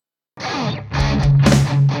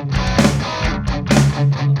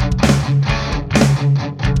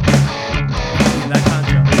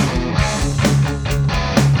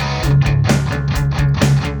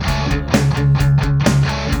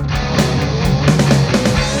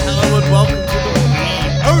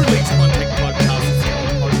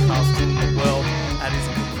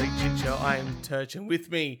Church, and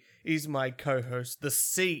with me is my co-host, the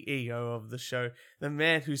CEO of the show, the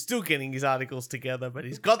man who's still getting his articles together, but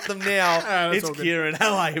he's got them now. It's Kieran.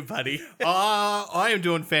 How are you, buddy? I am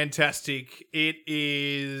doing fantastic. It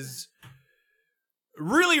is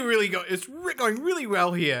really going really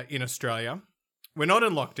well here in Australia. We're not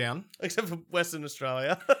in lockdown. Except for Western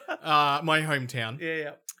Australia. My hometown.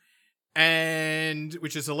 Yeah. And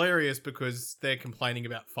which is hilarious because they're complaining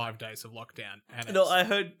about 5 days of lockdown. And No, I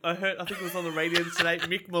heard, I think it was on the radio today,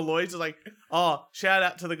 Mick Malloy's like, oh, shout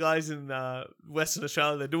out to the guys in Western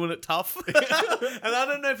Australia, they're doing it tough. And I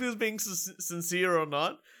don't know if he was being sincere or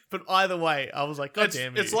not, but either way, I was like, God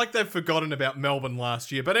damn it. It's like they've forgotten about Melbourne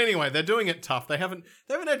last year. But anyway, they're doing it tough. They haven't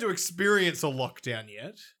had to experience a lockdown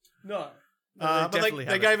yet. No. But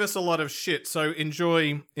they gave us a lot of shit, so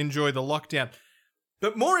enjoy the lockdown.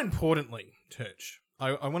 But more importantly, Turch,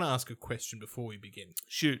 I want to ask a question before we begin.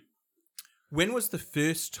 Shoot. When was the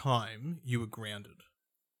first time you were grounded?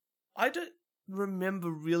 I don't remember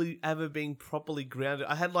really ever being properly grounded.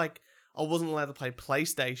 I wasn't allowed to play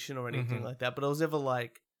PlayStation or anything like that, but I was never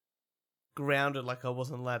grounded, I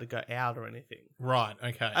wasn't allowed to go out or anything. Right,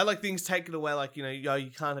 okay. I things taken away,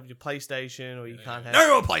 you can't have your PlayStation or you can't have...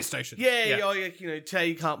 No PlayStation! Today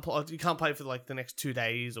you can't play for the next 2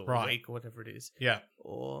 days or a week or whatever it is. Yeah.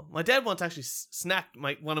 Or my dad once actually snapped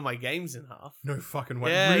one of my games in half. No fucking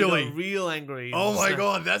way. Yeah, really? He got real angry. Oh my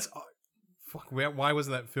god, that's... Fuck, why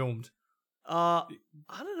wasn't that filmed? I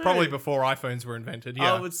don't know. Probably before iPhones were invented,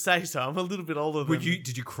 yeah. I would say so. I'm a little bit older than...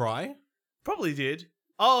 Did you cry? Probably did.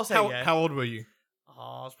 Oh, I'll say yeah. How old were you? Oh,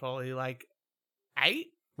 I was probably 8.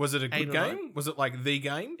 Was it a good 8 or game? 9. Was it the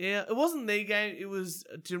game? Yeah, it wasn't the game. It was...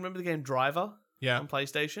 Do you remember the game Driver? Yeah. On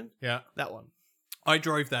PlayStation? Yeah. That one. I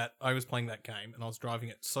drove that. I was playing that game and I was driving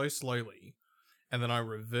it so slowly and then I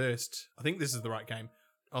reversed. I think this is the right game.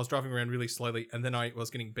 I was driving around really slowly and then I was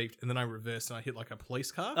getting beeped and then I reversed and I hit a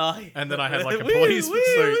police car. And then I had a police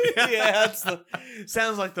pursuit. Yeah,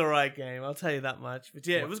 sounds like the right game. I'll tell you that much. But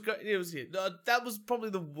yeah, it was great. That was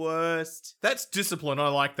probably the worst. That's discipline. I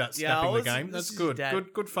like that. Stepping the game. That's good.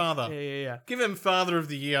 Good father. Yeah. Give him Father of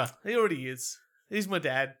the Year. He already is. He's my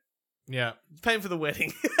dad. Yeah. He's paying for the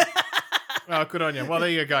wedding. Oh, good on you. Well, there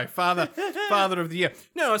you go. Father of the Year.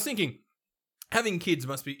 No, I was thinking having kids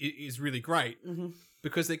is really great.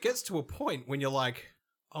 Because it gets to a point when you're like,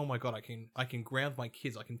 oh my god, I can ground my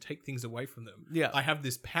kids. I can take things away from them. Yeah. I have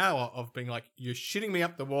this power of being like, you're shitting me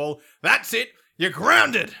up the wall. That's it. You're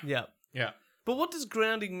grounded. Yeah. Yeah. But what does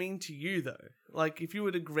grounding mean to you though? If you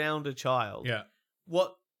were to ground a child, yeah,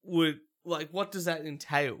 what does that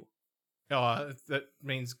entail? Oh, that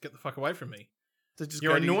means get the fuck away from me. So just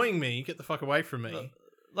you're annoying me. Get the fuck away from me.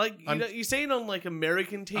 You see it on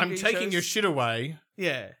American TV shows. I'm taking your shit away.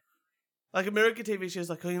 Yeah. American TV shows,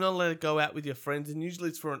 you're not allowed to go out with your friends, and usually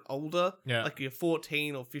it's for an older, you're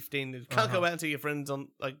 14 or 15, you can't go out and see your friends on,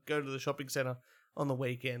 go to the shopping centre on the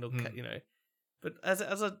weekend, or, But as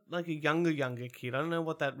a younger kid, I don't know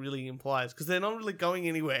what that really implies, because they're not really going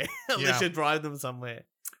anywhere unless you drive them somewhere.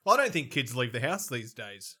 Well, I don't think kids leave the house these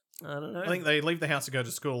days. I don't know. I think they leave the house to go to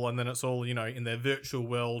school, and then it's all, in their virtual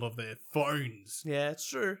world of their phones. Yeah, it's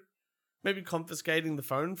true. Maybe confiscating the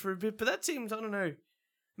phone for a bit, but that seems, I don't know.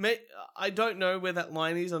 I don't know where that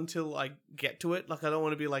line is until I get to it. I don't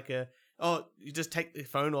want to be you just take the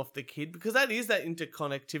phone off the kid, because that is that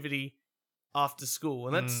interconnectivity after school,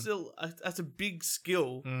 and that's still that's a big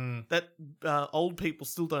skill that old people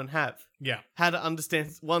still don't have. Yeah, how to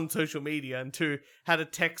understand, 1, social media, and 2, how to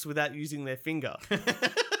text without using their finger.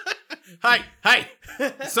 Hey!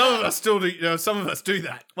 Some of us still do. Some of us do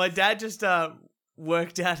that. My dad just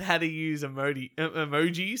worked out how to use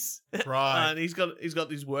emojis. Right. And he's got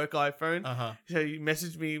this work iPhone. So he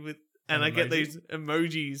messaged me with, and I get these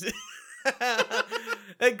emojis.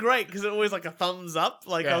 They're great because it's always a thumbs up.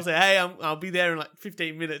 I'll say, hey, I'll be there in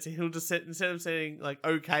 15 minutes, and he'll just set, instead of saying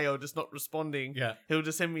okay or just not responding, he'll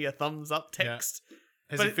just send me a thumbs up text. Yeah.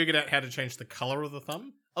 Has he figured out how to change the colour of the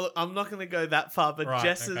thumb? I'm not going to go that far, but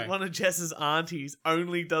right, one of Jess's aunties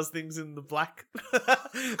only does things in the black.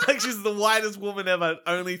 She's the whitest woman ever,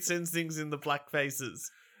 only sends things in the black faces.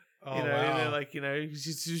 Oh, wow.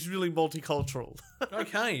 She's really multicultural.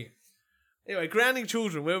 Okay. Anyway, grounding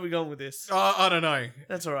children, where are we going with this? I don't know.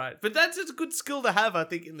 That's all right. But that's a good skill to have, I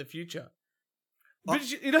think, in the future. But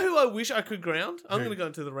you know who I wish I could ground? I'm going to go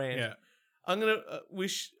into the rant. Yeah. I'm going to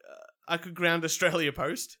wish I could ground Australia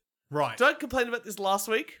Post. Right. Did I complain about this last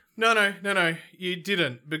week? No. You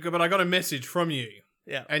didn't. But I got a message from you.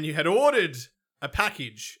 Yeah. And you had ordered a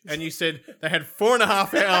package and you said they had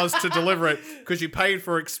 4.5 hours to deliver it because you paid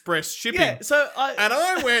for express shipping. Yeah, so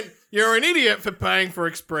I went, you're an idiot for paying for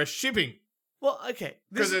express shipping. Well, okay.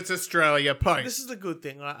 Because it's Australia Post. This is the good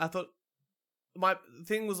thing, right? I thought my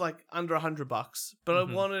thing was like under $100, but Mhm.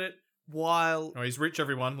 I wanted it while. Oh, he's rich,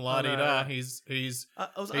 everyone. La di I da. know. He's. I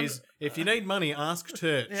was If you need money, ask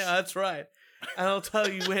Church. Yeah, that's right. And I'll tell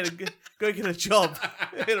you where to go get a job.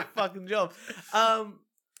 Get a fucking job.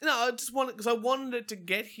 No, I just wanted because I wanted it to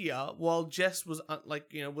get here while Jess was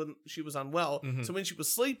when she was unwell. Mhm. So when she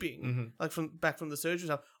was sleeping, Mhm. like back from the surgery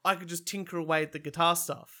stuff, I could just tinker away at the guitar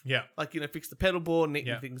stuff. Yeah. Like fix the pedal board, neaten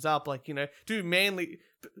Yeah. things up, do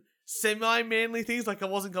semi-manly things. Like I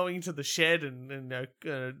wasn't going into the shed and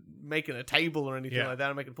making a table or anything Yeah. like that.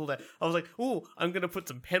 I'm making a pull down. I was like, oh, I'm gonna put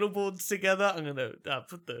some pedal boards together. I'm gonna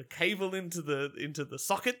put the cable into the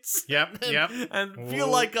sockets. Yep. Yep. And feel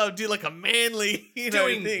Ooh. like I'll do like a manly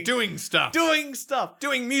thing. Doing stuff. Doing stuff.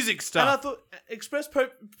 Doing music And I stuff. thought express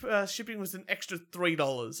shipping was an extra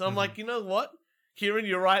 $3. I'm Mhm. like, you know what? Kieran,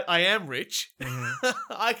 you're right. I am rich. Mhm.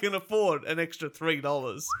 I can afford an extra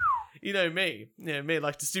 $3. You know me.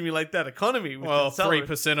 Like to stimulate that economy. With Well, the salary.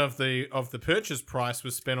 3% of the purchase price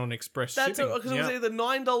was spent on express That's shipping. because it was either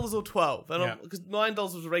 $9 or $12. Yeah. Because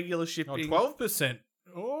 $9 was regular Oh, shipping. 12%.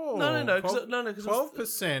 Oh, No, because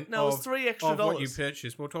 12% no, it was $3 extra of what you dollars.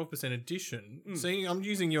 purchased. Well, 12% addition. Mm. See, I'm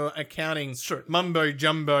using your accounting True. mumbo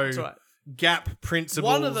jumbo That's right. gap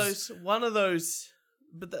principles. One of those,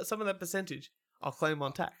 but some of that percentage, I'll claim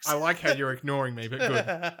on tax. I like how you're ignoring me, but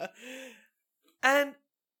good. And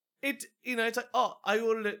it's like, oh, I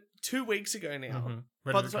ordered it 2 weeks ago now. Mhm.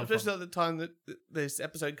 Where By did the it time, come especially from? at the time that this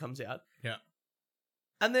episode comes out. Yeah.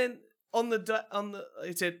 And then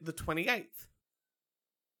it said the 28th.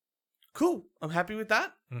 Cool. I'm happy with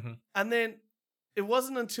that. Mhm. And then it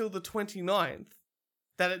wasn't until the 29th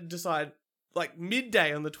that it decided, like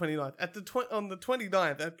midday on the 29th, on the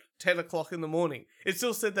 29th at 10 o'clock in the morning, it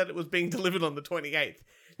still said that it was being delivered on the 28th.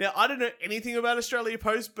 Now, I don't know anything about Australia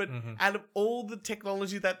Post, but Mhm. out of all the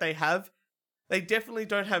technology that they have, they definitely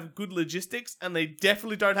don't have good logistics and they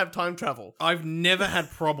definitely don't have time travel. I've never had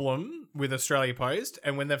problem with Australia Post,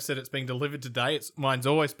 and when they've said it's being delivered today, mine's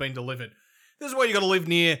always been delivered. This is why you got to live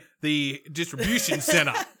near the distribution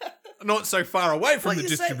center, not so far away from the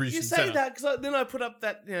distribution you say center. that because then I put up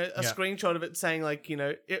that a Yeah. screenshot of it saying at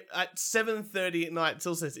 7:30 at night it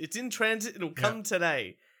still says it's in transit, it'll come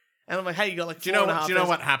today, and I'm like, hey, you got like Do you know 4.5 what? Do you know hours.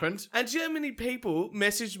 what happened? And do you know how many people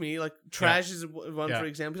messaged me, like Trash is one Yeah. for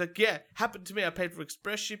example, like, yeah, happened to me, I paid for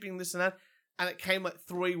express shipping, this and that, and it came like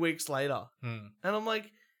 3 weeks later, Hmm. and I'm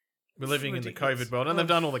like, We're living in the ridiculous. COVID world, and they've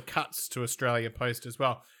done all the cuts to Australia Post as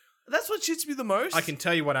well. that's what shits me the most. I can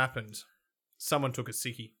tell you what happened. Someone took a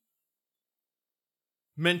sickie.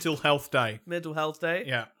 Mental Health Day. Mental Health Day.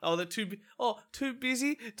 Yeah. Oh, they're too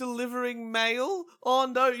busy delivering mail. Oh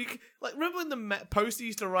no, remember when the Post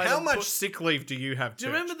used to write? How much sick leave do you have? Do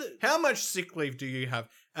you Church? remember the? How much sick leave do you have?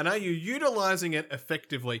 And are you utilizing it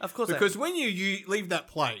effectively? Of course I am. Because when you leave that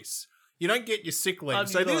place, you don't get your sick leave.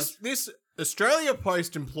 So Unutilised. this Australia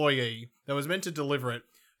Post employee that was meant to deliver it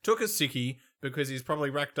took a sickie because he's probably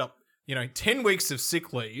racked up, 10 weeks of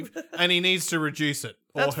sick leave and he needs to reduce it.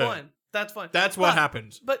 Or That's her. fine. That's fine. That's what But-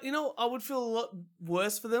 happened. But I would feel a lot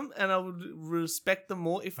worse for them, and I would respect them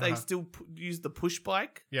more if they Uh-huh. still use the push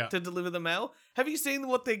bike Yeah. to deliver the mail. Have you seen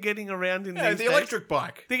what they're getting around in Yeah, these the days? electric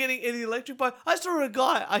bike. They're getting in the electric bike. I saw a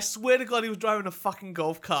guy. I swear to God, he was driving a fucking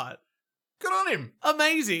golf cart. Good on him.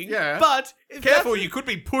 Amazing. Yeah. But if Careful, that's- you could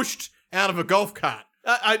be pushed out of a golf cart.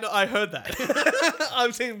 I heard that.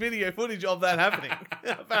 I've seen video footage of that happening.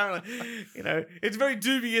 Apparently, it's very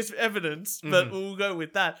dubious evidence, but Mhm. we'll go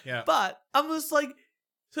with that. Yeah. But I'm just like,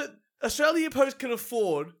 so Australia Post can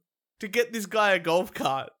afford to get this guy a golf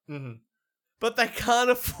cart, Mm-hmm. but they can't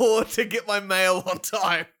afford to get my mail on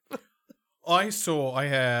time. I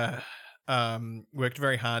worked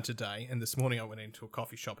very hard today, and this morning I went into a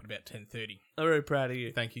coffee shop at about 10:30. I'm very proud of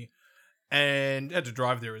you. Thank you. And had to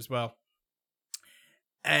drive there as well.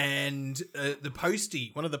 And one of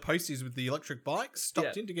the posties with the electric bike,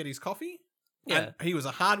 stopped in to get his coffee. Yeah. And he was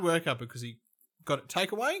a hard worker because he got it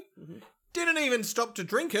takeaway. Mhm. Didn't even stop to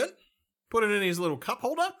drink it. Put it in his little cup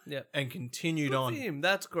holder. Yep. And continued Good on. for him.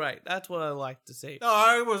 That's great. That's what I like to see. No,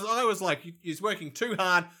 I was like, he's working too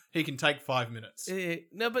hard. He can take 5 minutes.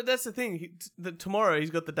 No, but that's the thing. Tomorrow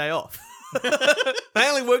he's got the day off. They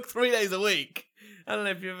only work 3 days a week. I don't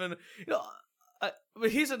know if you've ever... but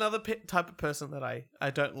here's another type of person that I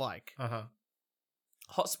don't like. Uh-huh.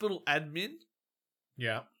 Hospital admin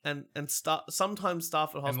Yeah. and sometimes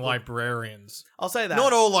staff at And hospital. librarians. I'll say that.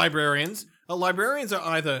 Not all librarians. Librarians are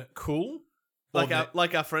either cool, or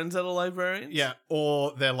like our friends that are librarians. yeah,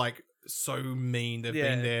 or they're like so mean. They've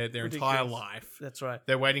Yeah, been there their ridiculous. entire life. That's right.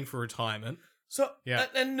 They're waiting for retirement. So Yeah.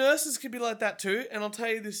 and nurses can be like that too. And I'll tell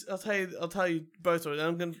you this. I'll tell you both of it. And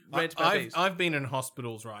I'm going to rant about these. I've been in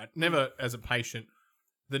hospitals, right? Never as a patient.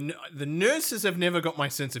 The nurses have never got my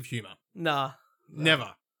sense of humor. Nah.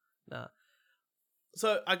 Never. Nah.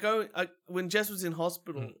 So when Jess was in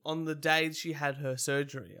hospital on the day she had her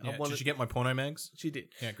surgery. Yeah. Did she get my porno mags? She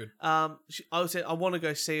did. Yeah, good. I said I want to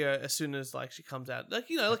go see her as soon as like she comes out. Like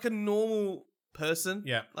like a normal person.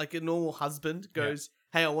 Yeah. Like a normal husband goes,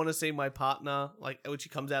 hey, I want to see my partner. Like when she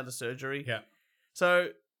comes out of surgery. Yeah. So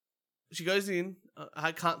she goes in.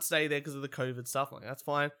 I can't stay there because of the COVID stuff. I'm like, that's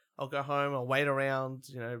fine. I'll go home. I'll wait around.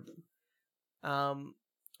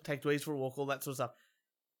 Take Louise for a walk. All that sort of stuff.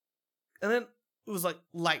 And then it was like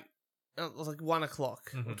late. It was like 1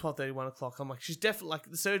 o'clock, or 12:30, 1 o'clock. I'm like, she's definitely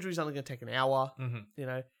like the surgery's only going to take an hour.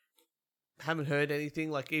 Haven't heard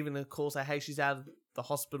anything. Like even a call say, hey, she's out of the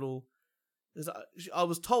hospital. I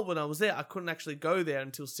was told when I was there I couldn't actually go there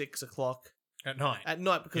until 6 o'clock At night.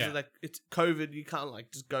 because of like it's COVID. You can't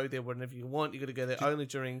like just go there whenever you want. You got to go there only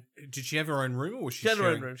during. Did she have her own room, or was she? She had her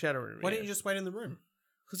sharing? own room. She had her own room. Why didn't you just wait in the room?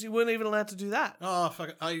 Because you weren't even allowed to do that. Oh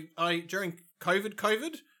fuck! I during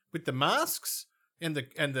COVID with the masks and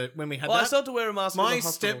the when we had Well, I that, still had to wear a mask. in my the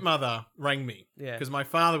hospital. stepmother rang me Yeah. because my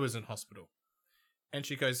father was in hospital, and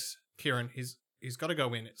she goes, Kieran, he's got to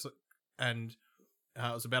go in. It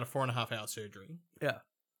was about a 4.5 hour surgery. Yeah.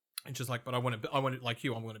 And she's like, but I want to like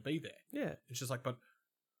you. I want to be there. Yeah. And she's like, but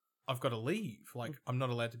I've got to leave. Like I'm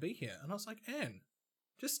not allowed to be here. And I was like, Anne,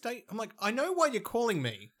 just stay. I'm like, I know why you're calling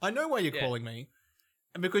me. Calling me.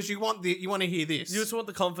 And because you want to hear this. You just want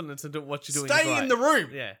the confidence to do what you're doing. Stay in the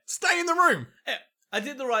room. Yeah. Stay in the room. Yeah. I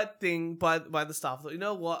did the right thing by the staff. I thought, you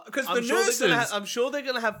know what? Because I'm the nurses... I'm sure they're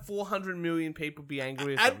going to have 400 million people be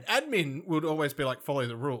angry at them. Admin would always be like, follow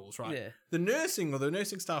the rules, right? Yeah. The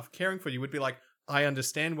nursing staff caring for you would be like, I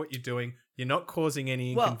understand what you're doing. You're not causing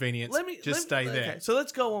any inconvenience. Just stay there. Okay, so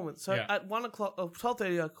let's go on with it. So Yeah. at 1 o'clock, or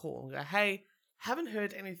 12:30, I call and go, hey, haven't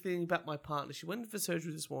heard anything about my partner. She went in for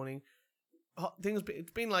surgery this morning.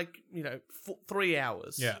 It's been like 3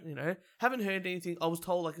 hours. Yeah. Haven't heard anything. I was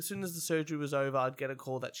told like as soon as the surgery was over, I'd get a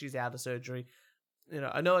call that she's out of surgery.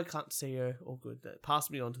 I know I can't see her. All good. Pass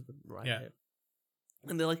me on to the right. Yeah. Hand.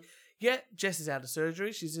 And they're like, yeah, Jess is out of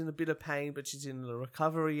surgery. She's in a bit of pain, but she's in the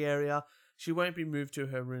recovery area. She won't be moved to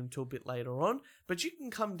her room till a bit later on, but you can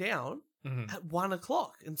come down at 1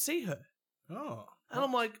 o'clock and see her. Oh. And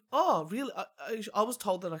I'm like, oh, really? I was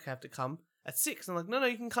told that I have to come at 6. I'm like, no,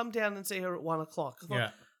 you can come down and see her at 1 o'clock. I thought, Yeah.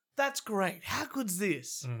 that's great. How good's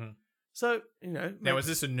this? Mm-hmm. So, Now, is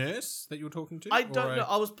this a nurse that you were talking to? I don't know.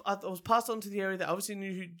 I was passed on to the area that obviously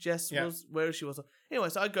knew who Jess was, where she was. Anyway,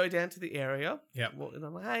 so I go down to the area. Yeah. And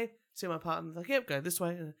I'm like, hey, see my partner. They're like, yep, go this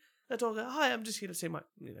way. And I talk, hi, I'm just here to see my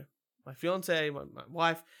fiance, my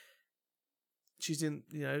wife. She's in,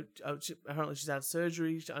 apparently she's out of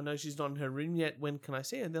surgery. I know she's not in her room yet. When can I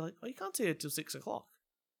see her? And they're like, oh, you can't see her till 6 o'clock.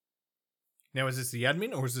 Now, is this the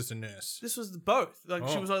admin or is this a nurse? This was both. Like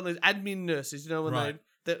she was one of those admin nurses, when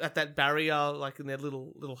they're at that barrier, like in their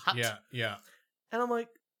little hut. Yeah, yeah. And I'm like,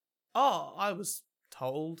 oh, I was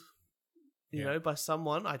told, by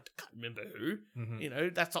someone. I can't remember who.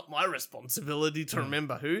 Mm-hmm. That's not my responsibility to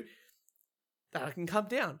remember who. That I can come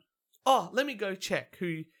down. Oh, let me go check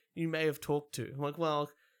who you may have talked to. I'm like, well,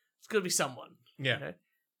 it's got to be someone. Yeah.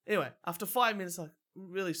 Anyway, after 5 minutes, like,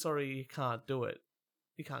 really sorry, you can't do it.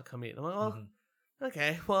 You can't come in. I'm like, oh,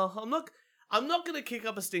 okay. Well, I'm not going to kick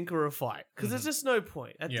up a stinker or a fight because there's just no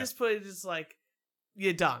point. At this point, it's like,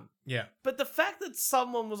 you're done. Yeah. But the fact that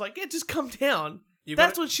someone was like, yeah, just come down,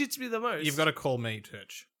 that's what shits me the most. You've got to call me,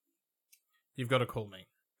 Turch. You've got to call me.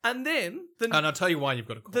 And then and I'll tell you why you've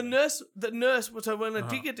got to call the me. nurse. So when I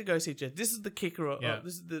did get to go see Jess, this is the kicker. Yeah.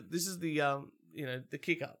 This is the the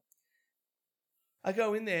kicker. I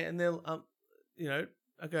go in there and they'll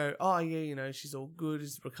I go, oh yeah, she's all good,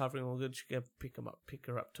 she's recovering all good. She can pick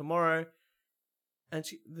her up tomorrow. And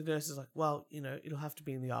the nurse is like, well, it'll have to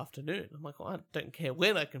be in the afternoon. I'm like, well, I don't care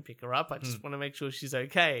when I can pick her up. I just want to make sure she's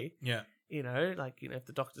okay. Yeah. If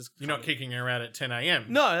the doctor's... You're not kicking her out at 10 a.m.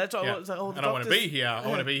 No, that's what yeah. I was like. Oh, I don't want to be here. I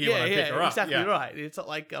want to be here when I pick her up. Exactly right. It's not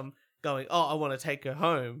like going, oh, I want to take her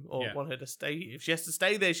home or want her to stay here. If she has to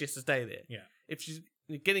stay there, she has to stay there. Yeah. If she's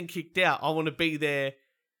getting kicked out, I want to be there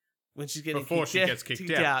when she's getting before she gets kicked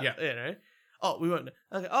out. Yeah. Oh, we won't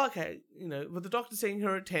know. Okay. With the doctor seeing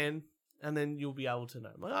her at 10, and then you'll be able to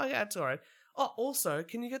know. I'm like, oh, yeah, that's all right. Oh, also,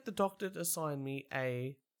 can you get the doctor to assign me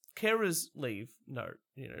a carer's leave note,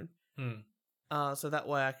 so that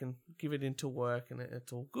way I can give it into work and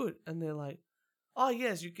it's all good. And they're like, oh,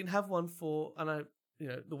 yes, you can have one for, and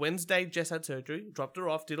the Wednesday Jess had surgery, dropped her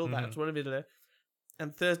off, did all that, so whatever.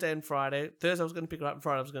 and Thursday and Friday. Thursday I was going to pick her up, and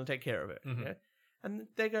Friday I was going to take care of her. Mhm. Yeah? And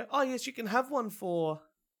they go, oh, yes, you can have one for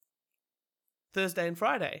Thursday and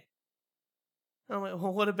Friday. And I'm like,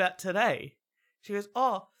 well, what about today? She goes,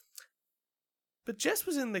 oh, but Jess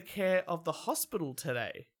was in the care of the hospital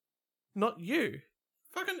today, not you.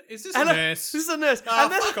 Fucking, is this And a nurse? This is a nurse. Oh,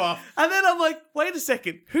 and then, fuck off. And then I'm like, wait a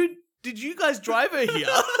second. Who did you guys drive her here?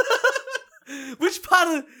 Which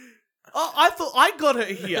part of... Oh, I thought I got her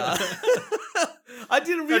here. I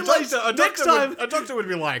didn't realize next time... A doctor would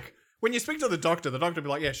be like, when you speak to the doctor would be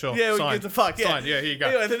like, yeah, sure, Yeah, we sign. give the fuck. Yeah, Sign, yeah, here you go.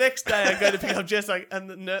 Anyway, the next day I go to pick up Jess, like,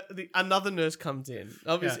 and another nurse comes in,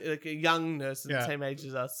 obviously like a young nurse, the same age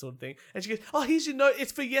as us, sort of thing. And she goes, "Oh, here's your note.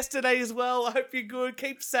 It's for yesterday as well. I hope you're good.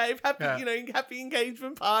 Keep safe. Happy, happy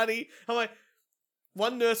engagement party." I'm like,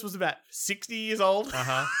 one nurse was about 60 years old,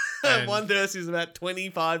 Uh-huh. and one nurse is about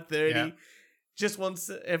 25, 30. Yeah. Just wants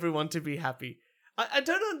everyone to be happy. I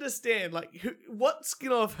don't understand, like, what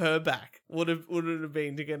skin off her back would it have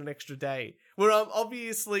been to get an extra day? Where I'm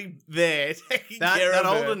obviously there taking care That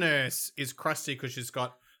of her. older nurse is crusty because she's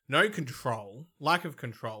got no control, lack of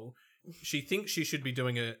control. She thinks she should be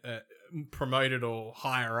doing a promoted or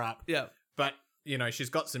higher up, Yeah, but, she's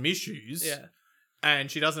got some issues. yeah.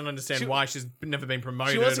 And she doesn't understand why she's never been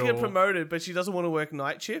promoted. She wants to get or- promoted, but she doesn't want to work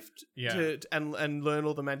night shift Yeah. and learn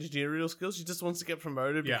all the managerial skills. She just wants to get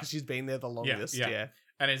promoted Yeah. because she's been there the longest. yeah. Yeah.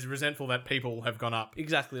 And is resentful that people have gone up.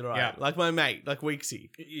 Exactly right. Yeah. Like my mate, like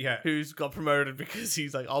Weeksy, Yeah. who's got promoted because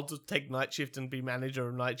he's like, I'll just take night shift and be manager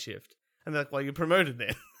of night shift. And they're like, well, you're promoted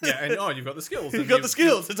then. Yeah, and you've got the skills. You've got the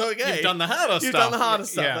skills. It's okay. You've done the harder stuff. You've done the harder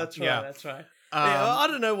stuff. Yeah, That's right. yeah. That's right. Yeah, I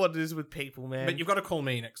don't know what it is with people, man. But you've got to call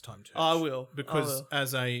me next time too. I will. Because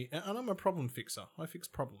and I'm a problem fixer. I fix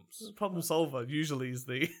problems. Problem solver usually is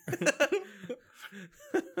the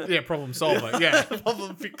Yeah, problem solver. Yeah.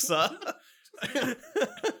 problem fixer.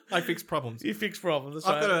 I fix problems. You fix problems. That's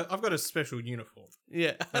right. I've got a special uniform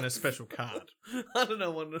Yeah. and a special card. I don't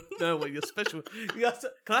know what your special.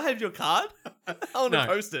 Can I have your card? I want to No.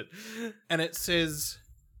 post it. And it says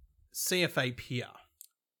CFA peer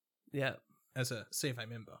Yeah. as a CFA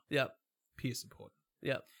member. Yep. Peer support.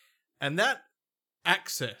 Yep. And that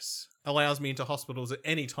access allows me into hospitals at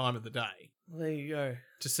any time of the day There you go.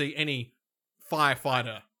 to see any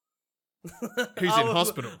firefighter who's I in would-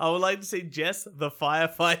 hospital. I would like to see Jess, the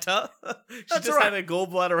firefighter. She That's just right. had a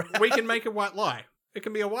gallbladder. We can make a white lie. It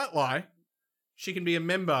can be a white lie. She can be a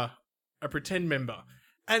member, a pretend member.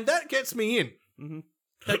 And that gets me in. Mhm.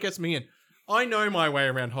 That gets me in. I know my way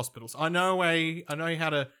around hospitals. I know how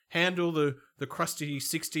to handle the crusty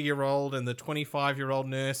 60-year-old and the 25-year-old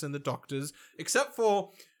nurse and the doctors, except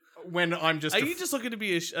for when I'm just Are you just looking to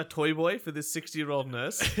be a toy boy for this 60-year-old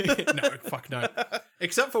nurse? No, fuck no.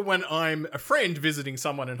 Except for when I'm a friend visiting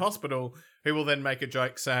someone in hospital who will then make a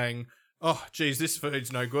joke saying, "Oh, geez, this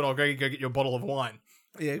food's no good. I'll go get you a bottle of wine."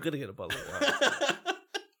 Yeah, you've got to get a bottle of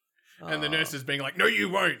wine. And the nurse is being like, "No, you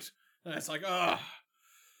won't." And it's like, oh,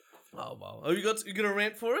 well. Have you gonna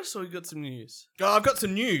rant for us, or you got some news? I've got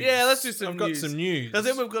some news. Yeah, let's do some I've news. got some news. Because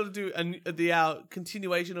then we've got to do our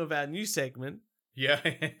continuation of our new segment, Yeah,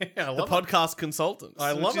 I the love it. podcast consultants.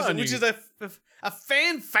 I love our which new- is a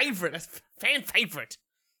fan favorite.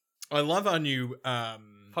 I love our new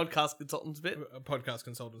Podcast consultants bit. podcast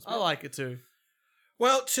consultants. I like it too.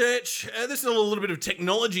 Well, Church, this is a little bit of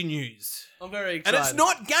technology news. I'm very And excited. it's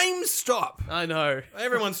not GameStop. I know.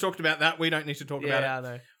 Everyone's talked about that. We don't need to talk about it. Yeah, I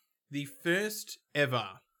know. The first ever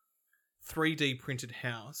 3D printed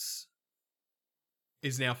house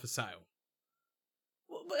is now for sale.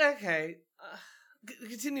 Well, okay.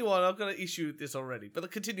 Continue on. I've got an issue with this already, but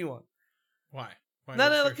continue on. Why?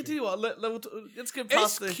 No, continue on. Let's get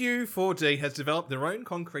past the... SQ4D has developed their own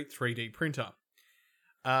concrete 3D printer.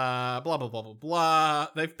 Blah, blah, blah, blah, blah.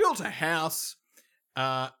 They've built a house,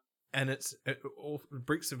 and all the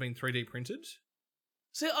bricks have been 3D printed.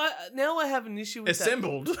 See, now I have an issue with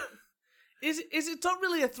Assembled. that. Is it's not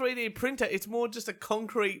really a 3D printer, it's more just a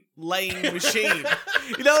concrete laying machine.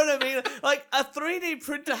 You know what I mean? Like, a 3D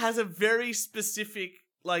printer has a very specific,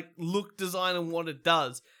 like, look, design, and what it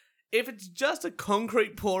does. If it's just a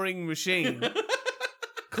concrete pouring machine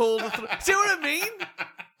called... See what I mean?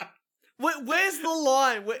 Where's the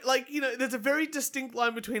line? There's a very distinct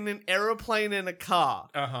line between an aeroplane and a car.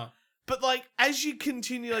 Uh-huh. But, like, as you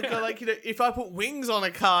continue, if I put wings on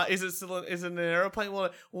a car, is it an aeroplane?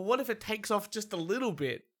 Well, what if it takes off just a little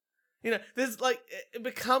bit? There's, it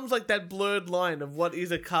becomes, that blurred line of what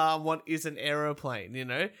is a car and what is an aeroplane,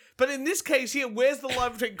 But in this case here, where's the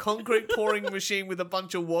line between concrete pouring machine with a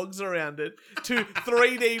bunch of wogs around it to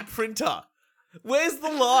 3D printer? Where's the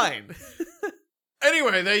line?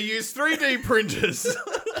 Anyway, they use 3D printers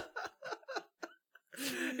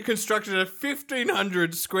constructed a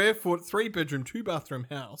 1,500 square foot, 3-bedroom, 2-bathroom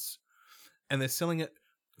house, and they're selling it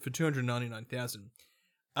for $299,000.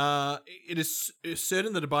 It is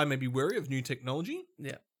certain that Dubai may be wary of new technology.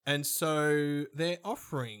 Yeah. And so they're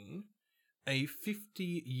offering a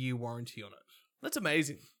 50-year warranty on it. That's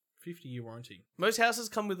amazing. 50-year warranty. Most houses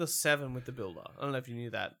come with a 7 with the builder. I don't know if you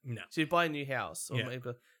knew that. No. So you buy a new house, or Yeah.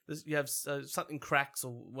 maybe you have something cracks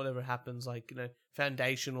or whatever happens, like,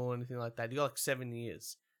 foundation or anything like that. You got like 7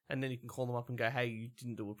 years, and then you can call them up and go, "Hey, you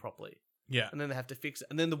didn't do it properly," Yeah. and then they have to fix it,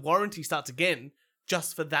 and then the warranty starts again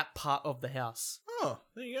just for that part of the house. Oh,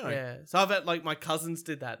 there you go. Yeah. So I've had, like, my cousins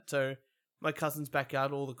did that. So my cousin's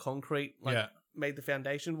backyard, all the concrete Yeah. made the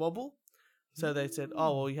foundation wobble. So they said,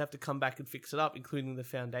 "Oh, well, you have to come back and fix it up, including the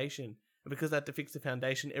foundation." And because they had to fix the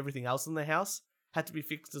foundation, everything else in the house had to be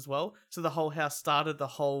fixed as well. So the whole house started the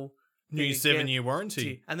whole New thing again. 7-year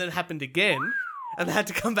warranty. And then it happened again, and they had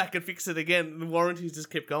to come back and fix it again. And the warranties just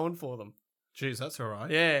kept going for them. Jeez, that's all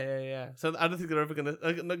right. Yeah. So I don't think they're ever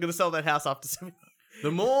gonna sell that house after 7 years.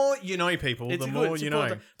 The more you know people, the more you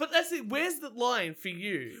know. But that's it. Where's the line for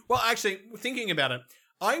you? Well, actually, thinking about it,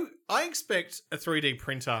 I expect a 3D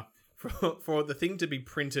printer for the thing to be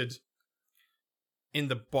printed in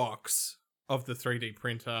the box of the 3D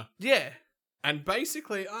printer. Yeah. And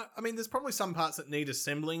basically, I mean, there's probably some parts that need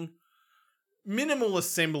assembling. Minimal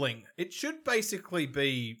assembling. It should basically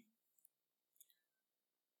be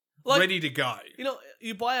ready to go.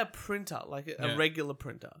 You buy a printer, like a Yeah. regular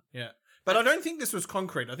printer. Yeah. But I don't think this was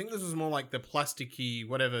concrete. I think this was more like the plasticky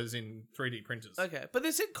whatever's in 3D printers. Okay, but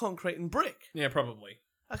they said concrete and brick. Yeah, probably.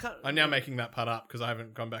 I can't. I'm now making that part up because I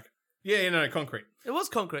haven't gone back. Yeah, no, concrete. It was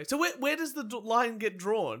concrete. So where does the line get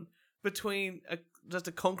drawn between just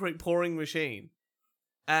a concrete pouring machine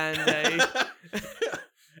and a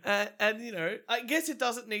and I guess it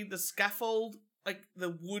doesn't need the scaffold, like the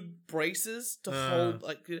wood braces to hold,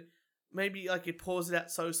 like maybe like it pours it out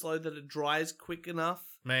so slow that it dries quick enough.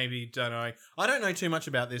 Maybe, don't know. I don't know too much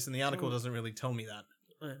about this, and the article doesn't really tell me that.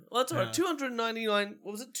 Yeah. Well, that's alright. 299.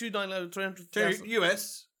 What was it? 299, 300,000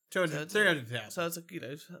 US 300,000. So it's like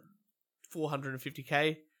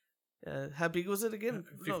 450k. How big was it again?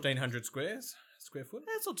 1,500 square foot.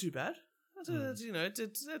 That's not too bad.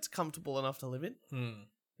 It's comfortable enough to live in.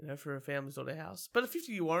 For a family sort of house. But a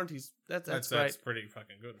 50-year warranty's that's great. That's pretty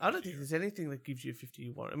fucking good. I don't think there's anything that gives you a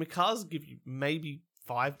 50-year warranty. I mean, cars give you maybe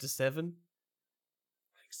 5 to 7.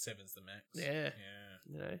 Like 7's the max. Yeah.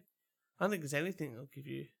 I don't think there's anything that'll give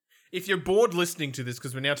you. If you're bored listening to this,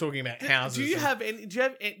 because we're now talking about houses. Do you have any? Do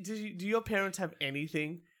your parents have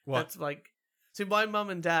anything that's like? So my mum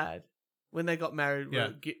and dad, when they got married,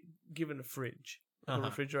 were given a fridge, like a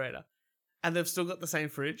refrigerator, and they've still got the same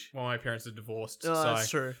fridge. Well, my parents are divorced. Oh, so that's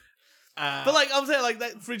true. But like I'm saying, like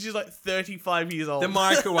that fridge is like 35 years old. The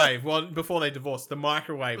microwave. Well, before they divorced, the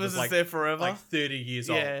microwave was like there forever, like 30 years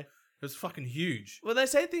old. Yeah, it was fucking huge. Well, they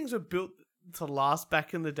say things were built to last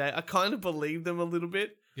back in the day. I kind of believe them a little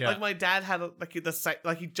bit. Yeah. Like my dad had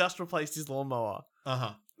he just replaced his lawnmower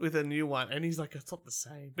Uh-huh. with a new one, and he's like, it's not the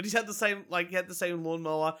same. But he had the same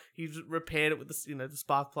lawnmower. He's repaired it with the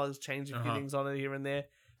spark plugs, changing fittings on it here and there.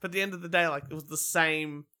 But at the end of the day, like it was the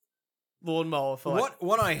same lawnmower for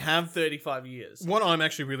what I have 35 years. What I'm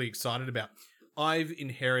actually really excited about, I've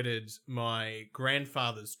inherited my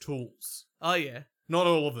grandfather's tools. Oh yeah. Not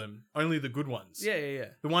all of them, only the good ones. Yeah.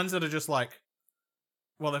 The ones that are just like,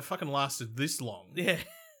 well, they've fucking lasted this long. Yeah.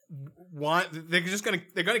 Why they're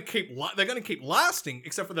gonna keep lasting,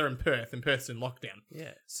 except for they're in Perth, and Perth's in lockdown.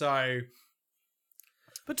 Yeah. So,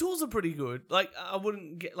 but tools are pretty good. Like I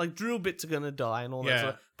wouldn't get like drill bits are gonna die and all that. Yeah.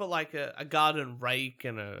 Sort of, but like a garden rake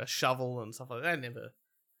and a shovel and stuff like that,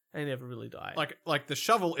 they never really die. like the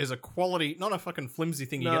shovel is a quality, not a fucking flimsy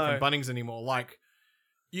thing you get from Bunnings anymore. Like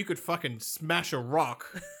you could fucking smash a rock.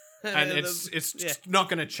 And it's not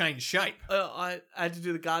going to change shape. I had to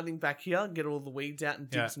do the gardening back here, get all the weeds out and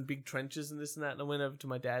dig some big trenches and this and that. And I went over to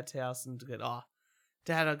my dad's house and go,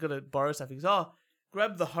 Dad, I've got to borrow stuff. He goes,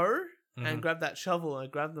 grab the hoe and grab that shovel. And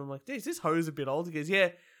I grabbed them. I'm like, this hoe's a bit old. He goes, yeah,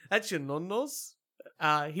 that's your nonno's.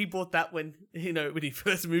 He bought that when he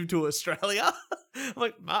first moved to Australia. I'm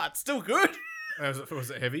like, it's still good.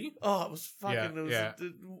 Was it heavy? Oh, it was fucking. It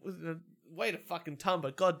was weighed a fucking ton,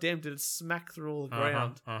 but goddamn, did it smack through all the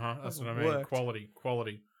ground. That's what I mean.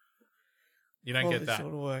 Quality. You don't get that.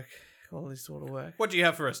 Quality sort of work. What do you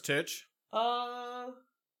have for us, Church? I'll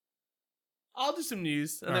do some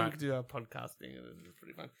news, and then we can do our podcast thing. It's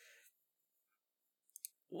pretty fun.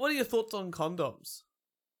 What are your thoughts on condoms?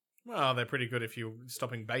 Well, they're pretty good if you're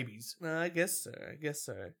stopping babies. I guess so.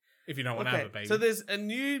 If you don't want to have a baby. So there's a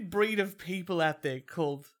new breed of people out there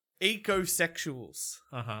called ecosexuals.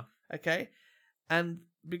 Uh-huh. Okay? And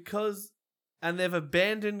and they've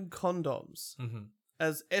abandoned condoms Mm-hmm.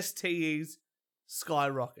 as STEs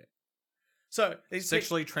skyrocket. So these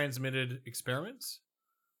Sexually transmitted experiments?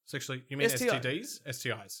 Sexually, you mean STI. STDs?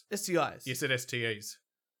 STIs. STIs. You said STEs.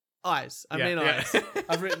 Eyes. I Yeah, mean yeah. eyes.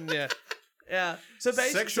 I've written, yeah. Yeah. So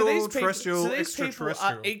basically, Sexual, terrestrial, these people are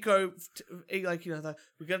extraterrestrial. like, you know,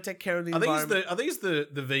 we got to take care of the Are environment. these the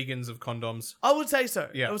vegans of condoms? I would say so.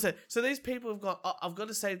 Yeah. I would say so. These people have got. I've got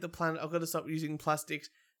to save the planet. I've got to stop using plastics.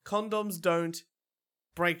 Condoms don't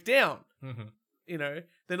break down. Mm-hmm. You know,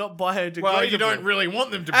 they're not biodegradable. Well, you don't really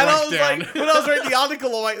want them to And I break was down. like, when I was reading the article,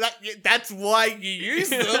 I'm like, that's why you use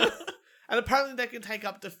them. And apparently they can take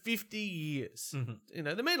up to 50 years. Mhm. You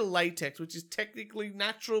know, they're made of latex, which is technically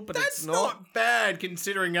natural, but That's it's not bad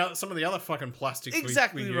considering some of the other fucking plastics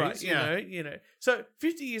exactly we right. use. You know. So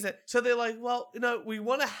 50 years. So they're like, well, you know, we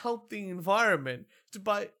want to help the environment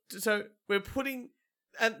so we're putting,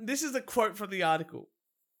 and this is a quote from the article.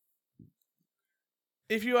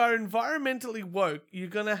 If you are environmentally woke, you're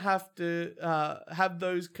gonna have to have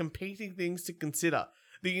those competing things to consider: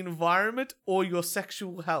 the environment or your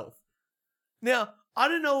sexual health. Now, I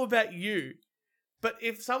don't know about you, but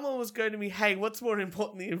if someone was going to me, hey, what's more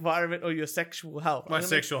important, the environment or your sexual health? My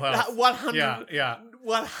sexual health. 100, Yeah.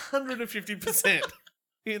 150%.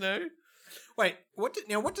 You know? Wait, what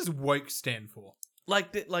does woke stand for?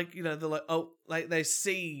 Like, you know, they're like, oh, like they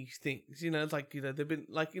see things, you know, it's like, you know, they've been,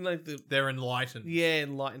 like, you know, They're enlightened. yeah,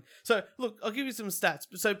 enlightened. So, look, I'll give you some stats.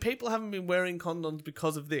 So, people haven't been wearing condoms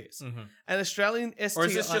because of this. Mm-hmm. An Australian STI... Or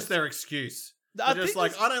is this just their excuse? I They're just think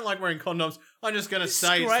like, it's- I don't like wearing condoms. I'm just going to It's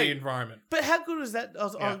say it's great. the environment. But how good is that?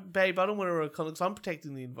 Yeah. Babe, I don't want to wear a condom because I'm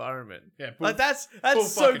protecting the environment. Yeah, Like, that's bull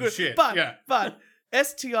so fucking good. shit. But, Yeah. but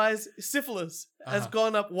STIs, syphilis, has Uh-huh.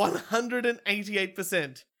 gone up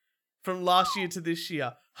 188% from last year to this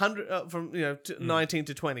year. From 19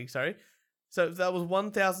 to 20, sorry. So that was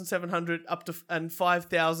 1,700 up to and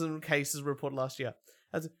 5,000 cases reported last year.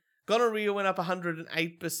 As gonorrhea went up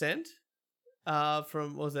 108%.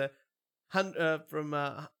 From what was it?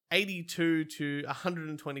 From 82 to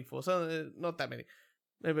 124. So not that many.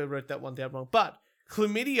 Maybe I wrote that one down wrong. But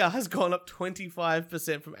chlamydia has gone up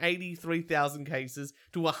 25% from 83,000 cases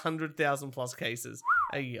to 100,000 plus cases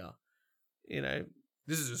a year. You know,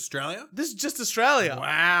 This is Australia? this is just Australia.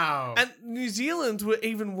 Wow. And New Zealand were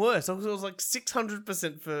even worse. It was like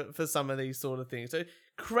 600% for some of these sort of things. So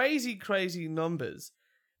crazy, crazy numbers.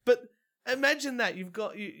 But imagine that you've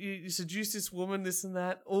got you seduce this woman, this and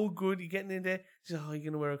that, all good. You're getting in there. She's like, oh, you're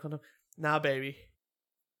gonna wear a condom? Nah, baby.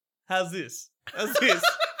 How's this? How's this?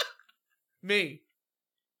 Me.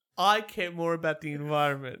 I care more about the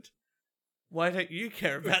environment. Why don't you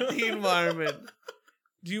care about the environment?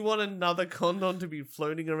 Do you want another condom to be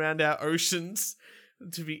floating around our oceans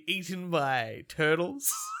to be eaten by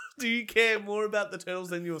turtles? Do you care more about the turtles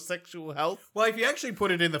than your sexual health? Well, if you actually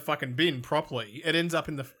put it in the fucking bin properly, it ends up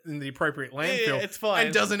in the appropriate landfill. Yeah, it's fine.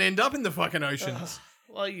 And doesn't end up in the fucking oceans.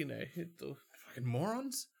 Well, you know, Fucking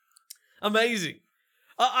morons. amazing.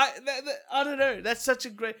 I don't know. That's such a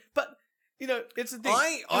great, but you know, it's the thing.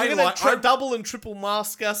 I We're gonna like- double and triple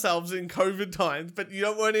mask ourselves in COVID times, but you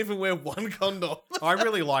won't even wear one condom. I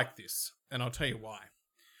really like this, and I'll tell you why.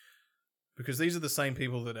 Because these are the same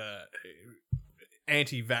people that are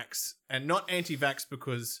anti-vax, and not anti-vax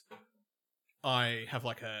because I have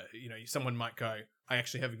like someone might go, I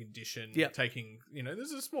actually have a condition, Yep. taking,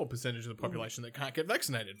 there's a small percentage of the population that can't get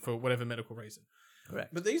vaccinated for whatever medical reason.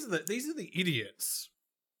 Correct. But these are the idiots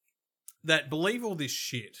that believe all this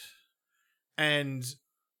shit, and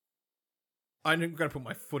I'm going to put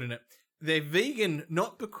my foot in it. They're vegan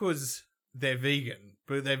not because they're vegan,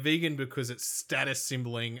 but they're vegan because it's status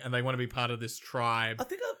symboling, and they want to be part of this tribe. I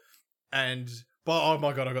think But oh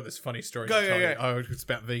my god, I got this funny story Go, to go, tell you. go. Oh, it's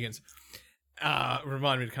about vegans.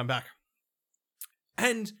 Remind me to come back.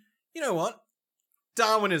 And you know what?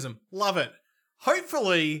 Darwinism, love it.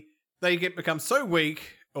 Hopefully, they become so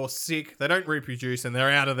weak or sick they don't reproduce, and they're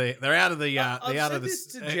out of the said this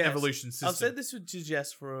to Jess. evolution system. I've said this to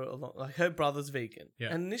Jess for a long. Like, her brother's vegan,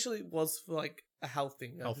 Yeah. and initially it was for like a health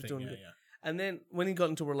thing. Like, Health he was thing, doing yeah, it. yeah. And then when he got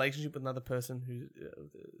into a relationship with another person,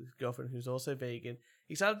 his girlfriend who's also vegan,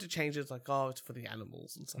 he started to change it. It's like, oh, it's for the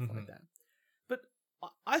animals and stuff Mhm. like that. But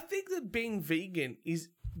I think that being vegan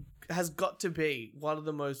has got to be one of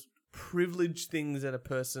the most privileged things that a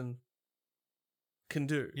person can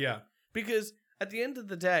do. Yeah. Because at the end of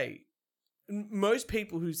the day, most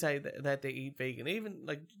people who say that they eat vegan, even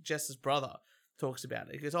like Jess's brother talks about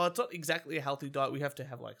it. He goes, oh, it's not exactly a healthy diet. We have to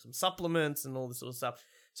have like some supplements and all this sort of stuff.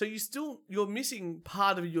 So you're missing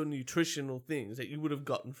part of your nutritional things that you would have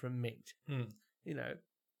gotten from meat, Hmm.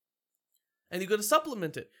 and you've got to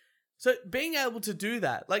supplement it. So being able to do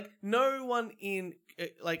that, like no one in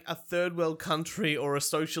like a third world country or a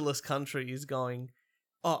socialist country is going,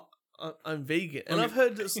 oh, I'm vegan. And I've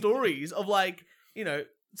heard stories of like, you know,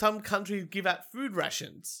 some countries give out food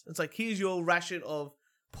rations. It's like, here's your ration of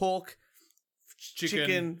pork,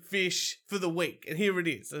 chicken, fish for the week. And here it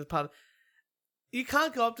is. As part of, you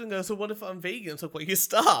can't go up to and go, so what if I'm vegan? It's like, well, you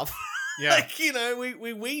starve. Yeah. Like, you know,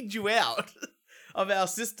 we weed you out of our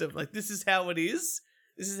system. Like, this is how it is.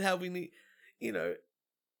 This is how we need, you know.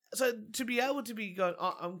 So to be able to be going,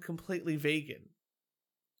 oh, I'm completely vegan.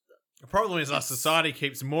 The problem is our society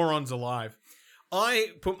keeps morons alive. I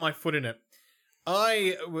put my foot in it.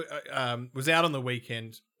 I was out on the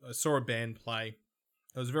weekend. I saw a band play.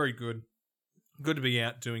 It was very good. Good to be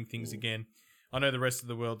out doing things again. I know the rest of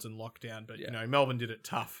the world's in lockdown, but, you know, Melbourne did it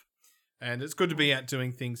tough. And it's good to be out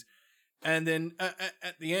doing things. And then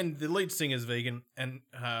at the end, the lead singer's vegan. And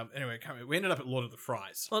anyway, we ended up at Lord of the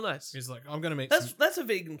Fries. Oh, nice. He's like, I'm going to meet That's a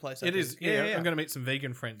vegan place, I It think. is, yeah. I'm going to meet some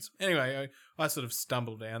vegan friends. Anyway, I sort of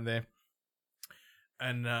stumbled down there.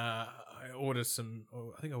 And I ordered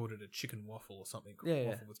I think I ordered a chicken waffle or something.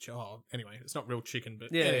 Waffle with anyway, it's not real chicken,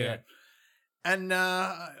 but anyway. Yeah. And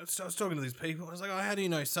I was talking to these people. I was like, oh, how do you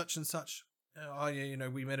know such and such? Oh, yeah, you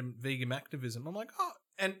know, we met in vegan activism. I'm like, oh,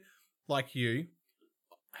 and like you,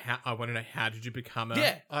 I want to know, how did you become a...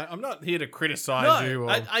 Yeah. I'm not here to criticize you. Or,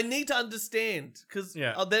 I need to understand, because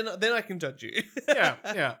then I can judge you.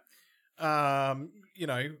 yeah. You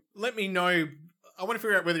know, let me know. I want to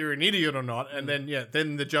figure out whether you're an idiot or not, and then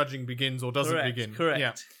the judging begins or doesn't begin. Correct.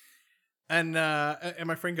 Yeah. And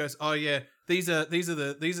my friend goes, "Oh yeah, these are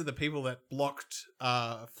the people that blocked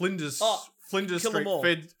Flinders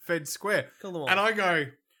Street Fed Square." Kill them all. And I go,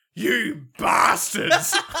 "You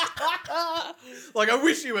bastards!" Like, I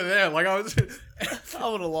wish you were there. Like, I was. I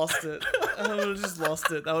would have lost it. I would have just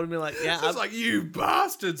lost it. I would have been like, "Yeah." I was like, "You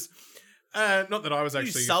bastards!" Not that I was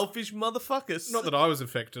actually you selfish motherfuckers. Not that I was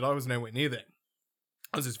affected. I was nowhere near that.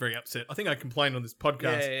 I was just very upset. I think I complained on this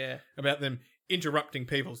podcast about them interrupting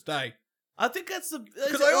people's day. I think that's the...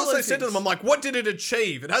 Because I also said to them, I'm like, what did it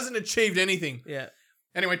achieve? It hasn't achieved anything. Yeah.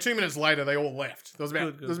 Anyway, 2 minutes later, they all left. There was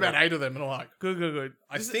about 8 of them, and I'm like... Good.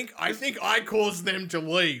 I think I caused them to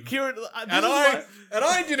leave. Kieran, and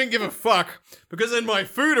I didn't give a fuck, because then my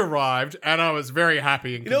food arrived, and I was very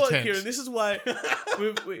happy and content. You know what, Kieran? This is why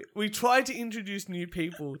we try to introduce new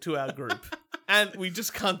people to our group. And we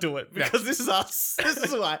just can't do it because this is us. This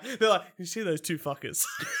is why. They're like, you see those two fuckers?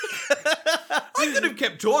 I could have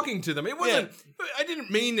kept talking to them. It wasn't. Yeah. I didn't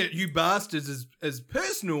mean that you bastards as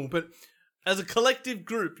personal, but as a collective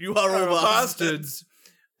group, you are all bastards.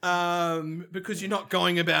 Because you're not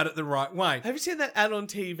going about it the right way. Have you seen that ad on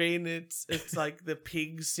TV? And it's like the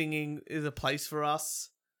pigs singing "Is a Place for Us,"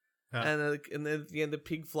 and then at the end the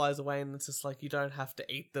pig flies away, and it's just like you don't have to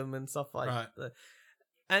eat them and stuff like that.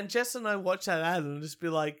 And Jess and I watch that ad and just be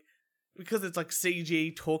like, because it's like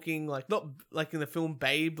CG talking, like not like in the film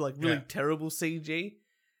Babe, like really terrible CG.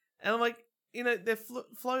 And I'm like, you know, they're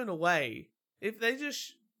flown away. If they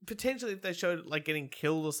just, potentially if they showed it like getting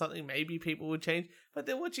killed or something, maybe people would change. But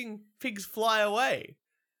they're watching pigs fly away.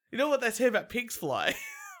 You know what they say about pigs fly?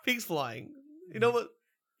 Pigs flying. You know what?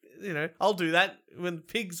 You know, I'll do that when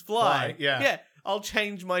pigs fly. Yeah. I'll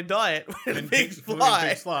change my diet when pigs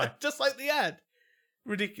fly. Just like the ad.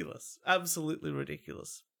 Ridiculous. Absolutely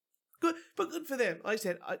ridiculous. Good, but good for them. Like I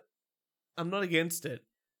said, I'm not against it.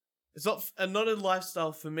 It's not a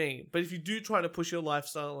lifestyle for me. But if you do try to push your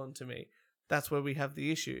lifestyle onto me, that's where we have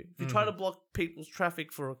the issue. If you try to block people's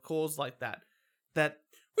traffic for a cause like that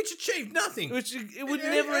which achieved nothing. Which it would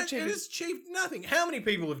never achieve. It has achieved nothing. How many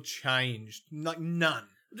people have changed? Like, none.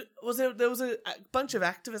 There was a bunch of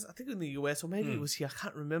activists, I think in the US, or maybe it was here, I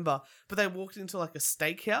can't remember, but they walked into like a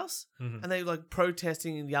steakhouse and they were like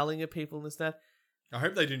protesting and yelling at people and this, that. I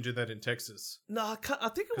hope they didn't do that in Texas. No, I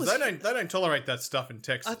think it was... They don't tolerate that stuff in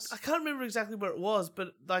Texas. I can't remember exactly where it was,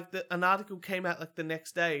 but like an article came out like the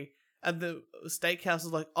next day and the steakhouse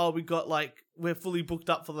was like, oh, we're fully booked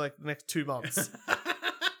up for like the next 2 months.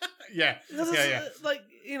 Yeah. Like,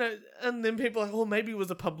 you know, and then people are like, oh, maybe it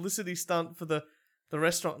was a publicity stunt for the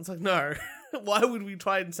restaurant. It's like, no. Why would we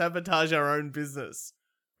try and sabotage our own business?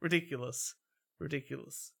 Ridiculous.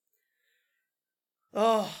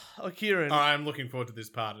 Oh, Kieran. I'm looking forward to this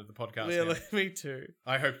part of the podcast. Yeah, me too.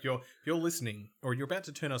 I hope you're listening, or you're about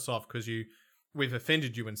to turn us off because we've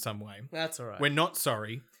offended you in some way. That's all right. We're not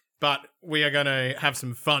sorry, but we are going to have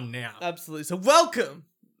some fun now. Absolutely. So welcome,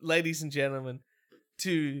 ladies and gentlemen,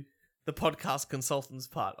 to the podcast consultants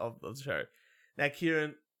part of the show. Now,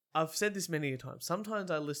 Kieran, I've said this many times. Sometimes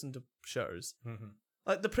I listen to shows. Mm-hmm.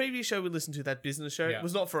 Like the previous show we listened to, that business show,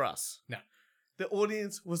 was not for us. No. the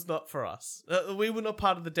audience was not for us. We were not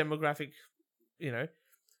part of the demographic, you know.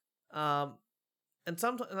 And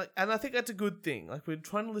sometimes, and I think that's a good thing. Like, we're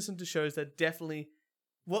trying to listen to shows that definitely,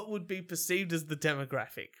 what would be perceived as the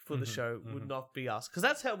demographic for the show would not be us, because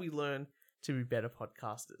that's how we learn to be better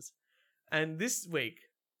podcasters. And this week,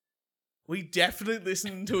 we definitely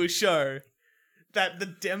listened to a show that the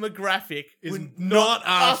demographic Is was not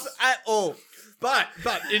us. at all. But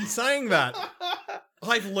in saying that,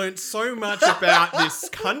 I've learnt so much about this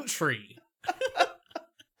country.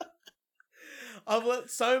 I've learned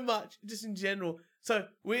so much just in general. So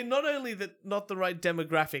we're not only not the right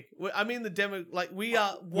demographic. We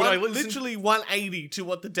are literally 180 to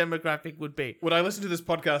what the demographic would be. Would I listen to this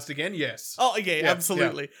podcast again? Yes. Oh yeah,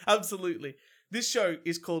 absolutely, absolutely. This show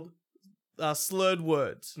is called Slurred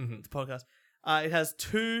Words. The podcast. It has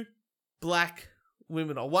 2 black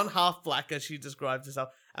women, or one half black, as she describes herself,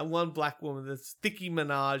 and one black woman. That's Nicki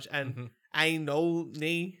Minaj and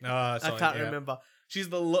Ainoni. I can't remember. She's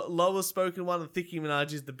the lower spoken one, and Nicki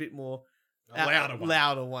Minaj is the bit more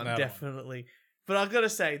louder one, definitely. But I've got to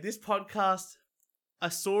say, this podcast, I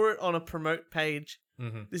saw it on a promote page.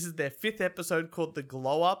 This is their 5th episode, called The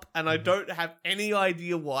Glow Up, and I don't have any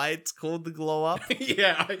idea why it's called The Glow Up.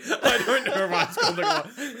 Yeah, I don't know why it's called The Glow Up.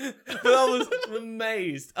 But I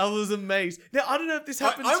was amazed. Now, I don't know if this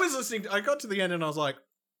happens. I was listening. I got to the end and I was like,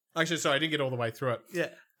 actually, sorry, I didn't get all the way through it. Yeah.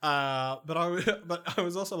 But I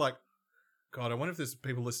was also like, God, I wonder if there's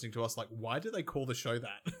people listening to us like, why do they call the show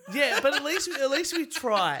that? Yeah, but at least we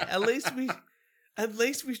try. At least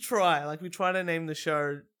we try. Like, we try to name the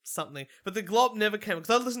show something. But the Glob never came, because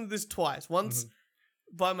I listened to this twice. Once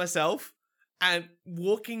by myself and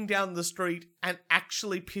walking down the street and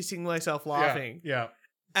actually pissing myself laughing. Yeah.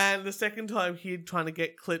 And the second time, here trying to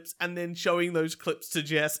get clips and then showing those clips to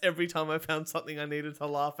Jess every time I found something I needed to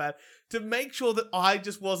laugh at, to make sure that I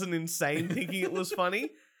just wasn't insane thinking it was funny.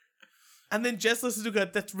 And then Jess listens to go,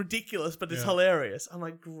 that's ridiculous, but it's hilarious. I'm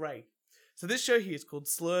like, great. So this show here is called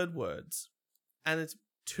Slurred Words. And it's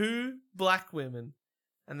 2 black women.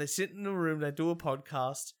 And they sit in a room, they do a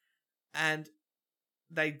podcast. And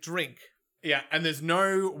they drink. Yeah, and there's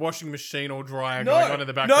no washing machine or dryer going on in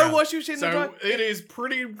the background. No washing machine or dryer. It is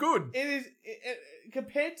pretty good. It is,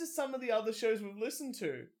 compared to some of the other shows we've listened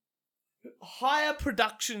to, higher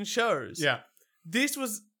production shows. Yeah. This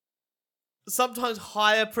was sometimes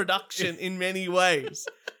higher production in many ways.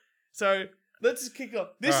 So let's just kick off.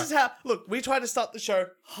 This is how, look, we try to start the show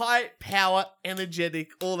high power, energetic,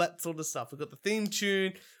 all that sort of stuff. We've got the theme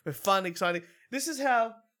tune, we're fun, exciting. This is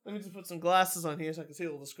how, let me just put some glasses on here so I can see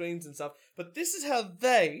all the screens and stuff. But this is how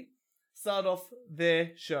they start off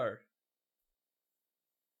their show.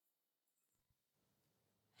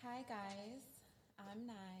 Hi guys, I'm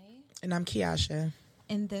Nai. And I'm Kiasha.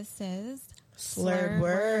 And this is Slurred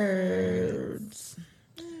Words.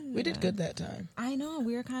 We did good that time. I know,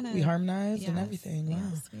 we were kind of... We harmonized and everything. Wow.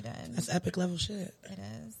 Yes, we did. That's epic level shit. It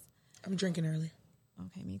is. I'm drinking early.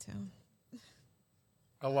 Okay, me too.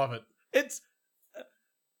 I love it. It's...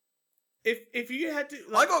 If you had to...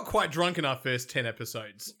 Like, I got quite drunk in our first 10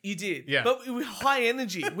 episodes. You did. Yeah. But we were high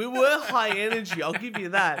energy. We were high energy. I'll give you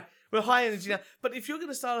that. We're high energy now. But if you're going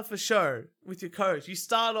to start off a show with your coach, you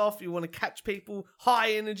start off, you want to catch people,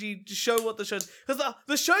 high energy, to show what the show's... Because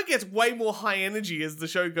the show gets way more high energy as the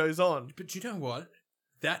show goes on. But you know what?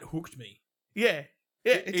 That hooked me. Yeah.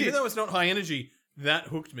 Yeah, it Even did. though it's not high energy, that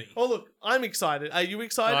hooked me. Oh, look, I'm excited. Are you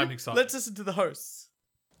excited? I'm excited. Let's listen to the hosts.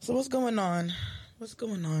 So what's going on? A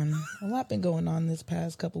lot been going on this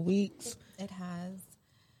past couple weeks. It has.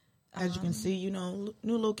 As you can see, you know,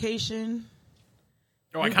 new location.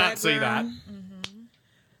 Oh, I can't see that.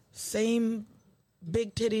 Same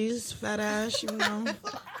big titties, fat ass, you know.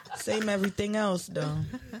 Same everything else, though.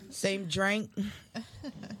 Same drink.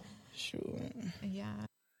 Sure. Yeah.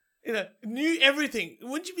 You know, new everything.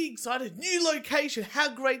 Wouldn't you be excited? New location. How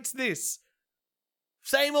great's this?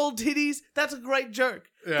 Same old titties. That's a great joke.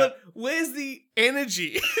 Yeah. But where's the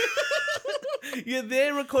energy? You're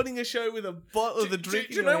there recording a show with a bottle of the drink.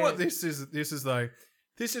 Do you know what this is? This is though.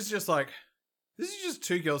 This is just like. This is just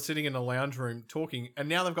 2 girls sitting in a lounge room talking, and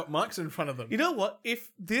now they've got mics in front of them. You know what? If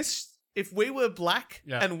we were black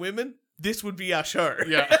and women, this would be our show.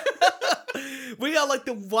 Yeah. We are like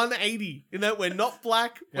the 180. You know, we're not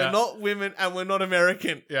black, we're not women, and we're not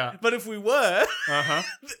American. Yeah. But if we were,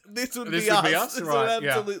 This this would be would us. be us? This Right, would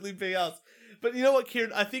absolutely be us. But you know what,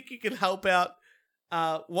 Kieran? I think you can help out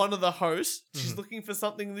one of the hosts. She's looking for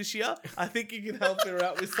something this year. I think you can help her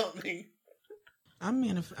out with something. I'm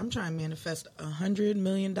trying to manifest $100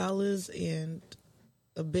 million and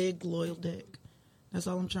a big loyal dick. That's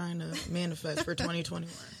all I'm trying to manifest for 2021.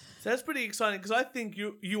 So that's pretty exciting because I think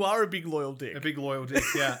you are a big loyal dick. A big loyal dick,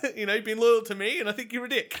 yeah. You know, you've been loyal to me, and I think you're a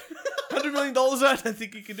dick. $100 million, I don't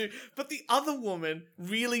think you can do. But the other woman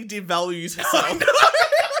really devalues herself.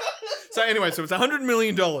 So anyway, so it's $100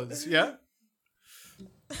 million, yeah?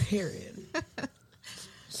 Period.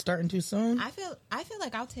 Starting too soon. I feel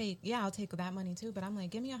like I'll take that money too, but I'm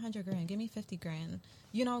like, give me $100 grand, give me $50 grand,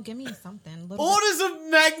 you know, give me something. Orders of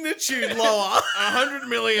magnitude lower. 100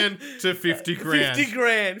 million to 50 grand.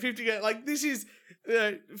 50 grand. Like, this is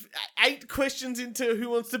 8 questions into Who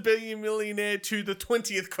Wants to Be a Millionaire to the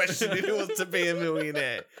 20th question in Who Wants to Be a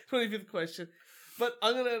Millionaire. 25th question. But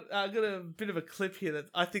I got a bit of a clip here that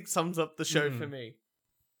I think sums up the show for me.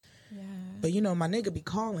 Yeah. But you know, my nigga be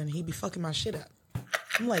calling. He be fucking my shit up.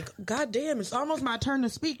 I'm like, God damn, it's almost my turn to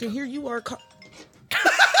speak, and here you are. Oh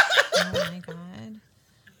my god!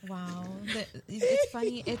 Wow, it's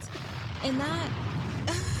funny. It's in that.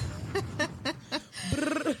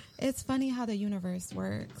 It's funny how the universe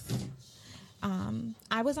works.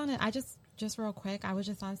 I was on it. I just real quick. I was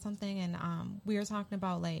just on something, and we were talking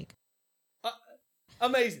about like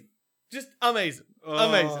amazing, just amazing,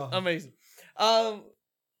 amazing.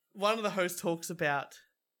 One of the hosts talks about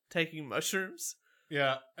taking mushrooms.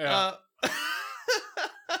 Yeah. And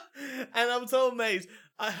I'm so amazed.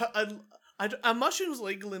 Are mushrooms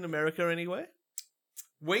legal in America anywhere?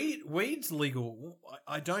 Weed's legal.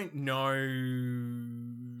 I don't know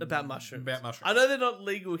About mushrooms. About mushrooms. I know they're not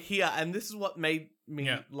legal here, and this is what made me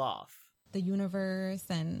laugh. the universe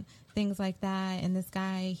and things like that. And this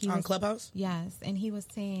guy, he on was, Clubhouse? Yes. And he was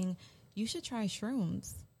saying, you should try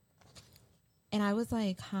shrooms. And I was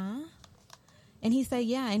like, huh? And he said,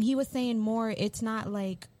 yeah. And he was saying more, it's not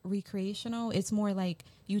like recreational. It's more like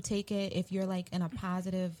you take it if you're like in a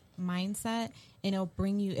positive mindset, and it'll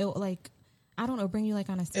bring you, it'll like, I don't know, bring you like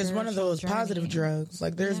on a spiritual It's one of those journey. positive drugs.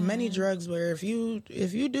 Like there's many drugs where if you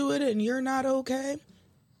do it and you're not okay,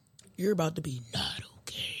 you're about to be not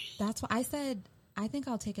okay. That's why I said, I think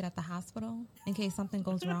I'll take it at the hospital in case something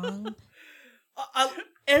goes wrong.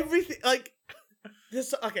 Everything, like,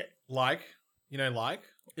 this, okay. Like, you know, like.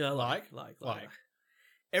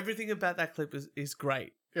 Everything about that clip is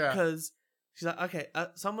great. Yeah. Because she's like, okay,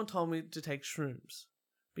 someone told me to take shrooms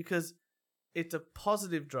because it's a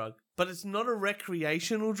positive drug, but it's not a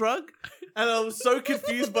recreational drug. And I was so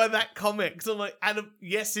confused by that comment because I'm like, Adam,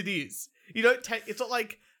 yes, it is. You don't take, it's not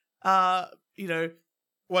like, you know,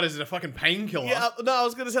 What is it, a fucking painkiller? yeah, no, I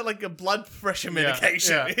was going to say like a blood pressure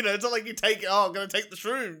medication. yeah. You know, it's not like you take it, oh, I'm going to take the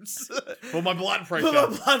shrooms. For my blood pressure. For my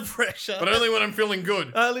blood pressure. But only when I'm feeling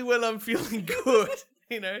good. Only when I'm feeling good,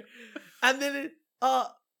 you know. And then I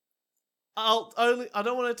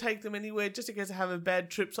don't want to take them anywhere just in case I have a bad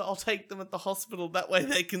trip, so I'll take them at the hospital. That way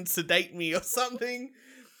they can sedate me or something.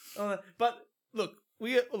 But look,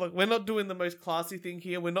 we're not doing the most classy thing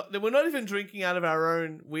here. We're not even drinking out of our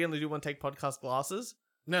own. We only do want to take podcast glasses.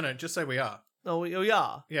 No, just say we are. No, we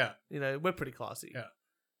are. Yeah. You know, we're pretty classy. Yeah.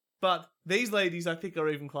 But these ladies, I think, are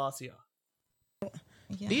even classier.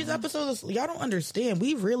 Yeah. These episodes, y'all don't understand.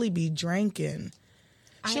 We really be drinking.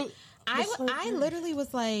 I literally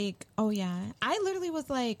was like, oh yeah. I literally was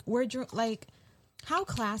like, like, how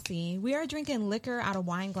classy. We are drinking liquor out of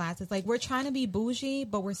wine glasses. Like, we're trying to be bougie,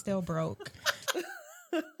 but we're still broke.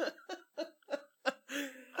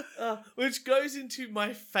 Which goes into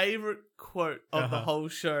my favorite quote of the whole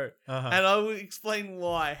show. And I will explain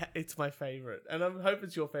why it's my favorite. And I hope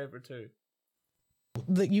it's your favorite too.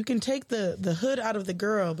 You can take the hood out of the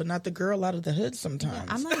girl, but not the girl out of the hood sometimes.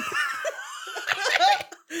 I'm like,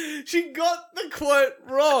 She got the quote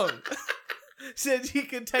wrong. Said you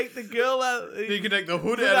can take the girl out. You can take the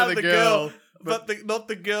hood out of the girl. But not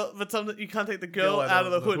the girl. But you can't take the girl out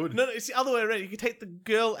of the hood. No, it's the other way around. You can take the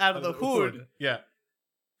girl out of the hood. Yeah.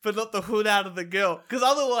 But not the hood out of the girl. Because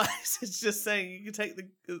otherwise, it's just saying you can take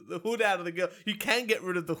the hood out of the girl. You can get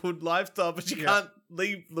rid of the hood lifestyle, but you can't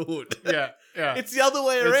leave the hood. Yeah. It's the other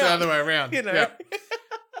way around. It's the other way around. You know? Yeah.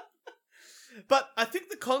 But I think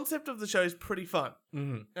the concept of the show is pretty fun.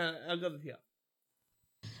 Mm-hmm. I got it here.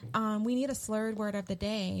 we need a slurred word of the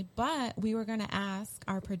day, but we were going to ask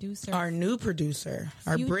our producer. Our new producer,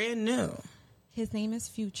 our brand new. His name is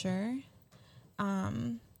Future.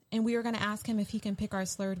 And we were going to ask him if he can pick our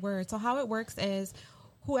slurred word. So how it works is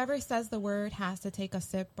whoever says the word has to take a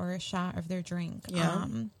sip or a shot of their drink. Yeah.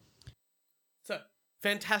 So,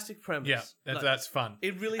 fantastic premise. Yeah, that's fun.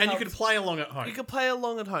 It really and helps. you can play along at home. You can play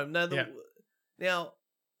along at home. Now,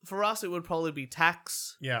 for us, it would probably be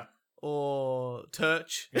tax. Yeah. Or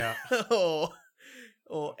church. Yeah.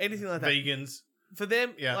 or anything like that. Vegans. For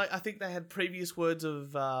them, Yeah. like I think they had previous words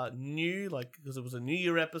of new, like because it was a New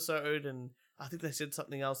Year episode, and I think they said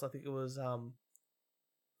something else. I think it was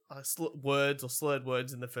words or slurred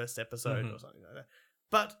words in the first episode or something like that.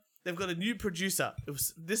 But they've got a new producer.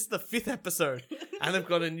 This is the 5th episode, and they've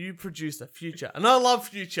got a new producer, Future, and I love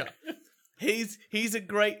Future. He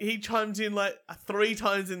chimes in like 3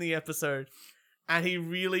 times in the episode, and he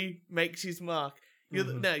really makes his mark.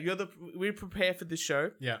 We prepare for this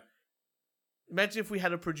show. Yeah. Imagine if we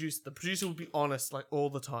had a producer. The producer would be honest like all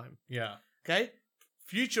the time. Yeah. Okay?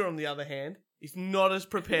 Future, on the other hand, is not as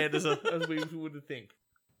prepared as we would think.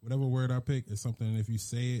 Whatever word I pick is something, if you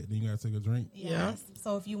say it, then you gotta take a drink. Yeah.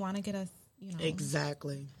 So if you want to get us,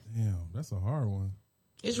 Exactly. Damn, that's a hard one.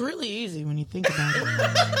 It's really easy when you think about it.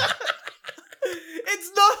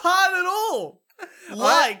 It's not hard at all.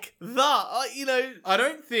 I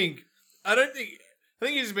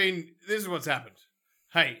think it's been, this is what's happened.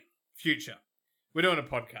 Hey, Future, we're doing a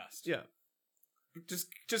podcast. Yeah.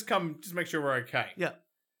 Just come, just make sure we're okay. Yeah.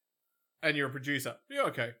 And you're a producer. Yeah,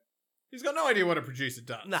 okay. He's got no idea what a producer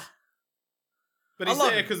does. Nah. But I he's love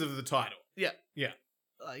there him. because of the title. Yeah. Yeah.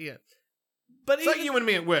 Yeah. But It's like you and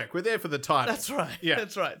me at work. We're there for the title. That's right. Yeah.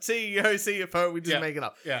 That's right. CEO, CFO, we just make it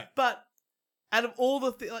up. Yeah. But out of all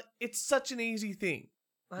the things, like, it's such an easy thing.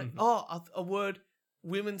 Like, a word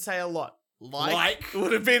women say a lot. Like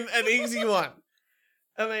would have been an easy one.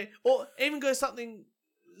 I mean, or even go something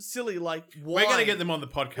silly like wine. We're going to get them on the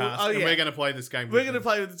podcast and we're going to play this game with We're going to them.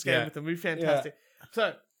 play with this game Yeah. with them. We're fantastic.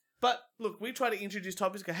 So, but look, we try to introduce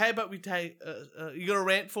topics. Go, hey, but we take, you got a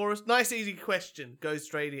rant for us? Nice, easy question. Go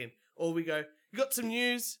straight in. Or we go, you got some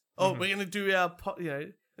news? Oh, we're going to do our,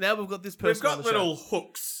 now we've got this person. We've on got the little show.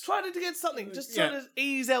 hooks. Try to get something. Just sort of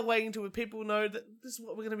ease our way into it. People know that this is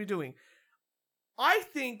what we're going to be doing. I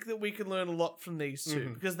think that we can learn a lot from these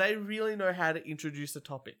two because they really know how to introduce a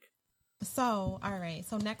topic. So, all right.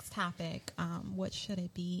 So next topic, what should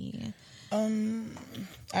it be?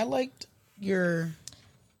 I liked your...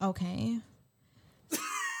 Okay.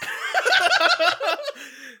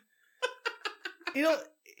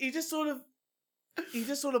 You just sort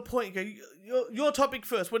of point and go, your topic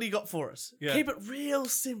first. What do you got for us? Yeah. Keep it real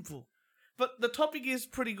simple. But the topic is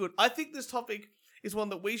pretty good. I think this topic is one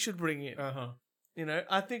that we should bring in.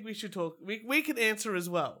 I think we should talk. We can answer as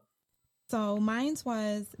well. So mine's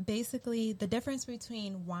was basically the difference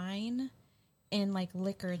between wine and like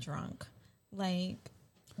liquor drunk. Like,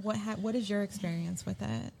 what is your experience with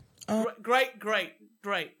that? Great.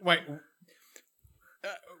 Wait.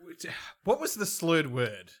 What was the slurred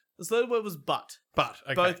word? The third word was but. But,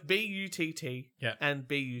 okay. Both B-U-T-T Yeah. and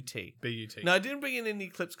B-U-T. B-U-T. No, I didn't bring in any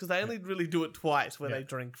clips because they only really do it twice where they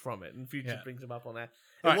drink from it, and Future brings them up on that.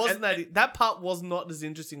 It Right, wasn't that part was not as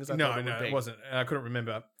interesting as I thought it would be. it wasn't. I couldn't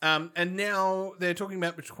remember. And now they're talking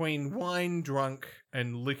about between wine drunk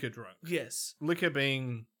and liquor drunk. Yes. Liquor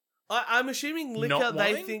being... I'm assuming liquor. Not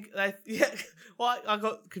They wine? think Well, I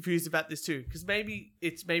got confused about this too because maybe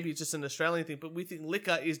it's just an Australian thing, but we think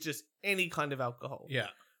liquor is just any kind of alcohol. Yeah.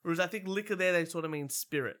 Whereas I think liquor there they sort of mean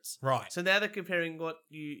spirits. Right. So now they're comparing what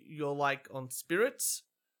you're like on spirits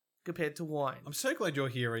compared to wine. I'm so glad you're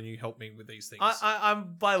here and you help me with these things.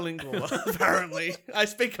 I'm bilingual apparently. I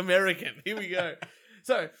speak American. Here we go.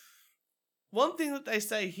 So one thing that they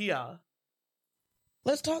say here.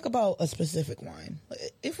 Let's talk about a specific wine.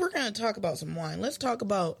 If we're going to talk about some wine, let's talk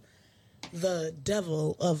about the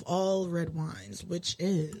devil of all red wines, which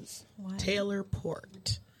is What? Taylor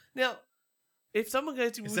Port. Now, if someone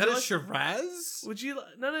goes to... Is that a Shiraz? Would you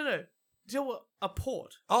like... No. Do you know what? A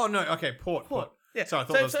port. Oh, no. Okay, port. Yeah. So I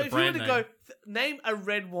thought that was the if brand you were name. to go... name a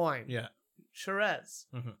red wine. Yeah. Shiraz.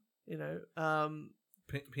 Mhm.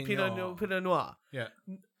 Pinot Noir. Yeah.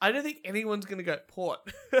 I don't think anyone's going to go port.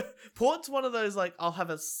 Port's one of those, like, I'll have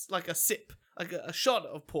a sip. Like a shot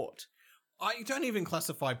of port. I don't even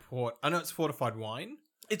classify port. I know it's fortified wine,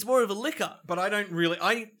 It's more of a liquor. but I don't really...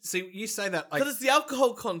 I see, you say that... Because it's the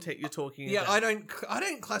alcohol content you're talking Yeah, about. I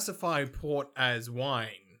don't classify port as wine.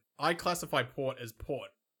 I classify port as port.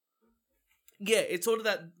 Yeah, it's sort of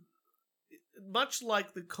that... Much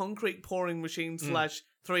like the concrete pouring machine slash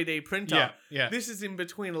 3D printer. Yeah. This is in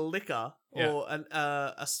between a liquor Yeah. or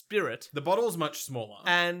a spirit. The bottle's much smaller.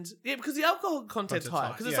 And yeah, because the alcohol content's Content's higher.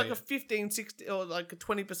 high. Because it's Yeah, like a 15, 16, or like a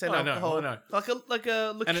 20% I know, alcohol. I know. Like a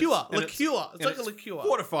liqueur. And it's It's and like a it's liqueur.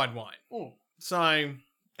 fortified wine. Mm. So,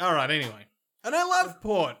 all right, anyway. And I love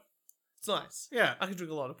port. It's nice. Yeah. I can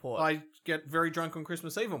drink a lot of port. I get very drunk on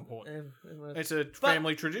Christmas Eve on port. And- It's a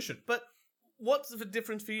family tradition. But what's the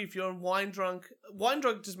difference for you if you're wine drunk? Wine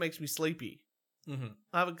drunk just makes me sleepy. Mm-hmm.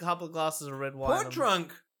 I have a couple of glasses of red wine. Port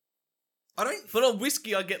drunk, I don't... But on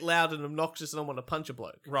whiskey, I get loud and obnoxious and I want to punch a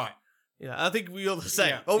bloke. Right. I think we're the same.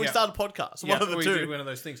 Yeah, We yeah. start a podcast. Yeah, One of the we two. do one of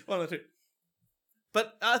those things. One of the two.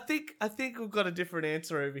 But I think we've got a different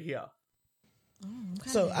answer over here.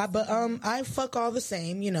 So I fuck all the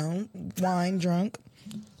same, you know, wine drunk,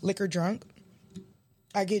 liquor drunk.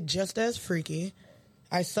 I get just as freaky.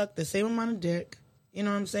 I suck the same amount of dick. You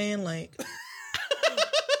know what I'm saying? Like,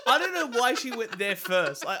 I don't know why she went there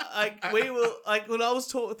first. We were like when I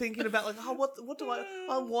was thinking about like, oh, what do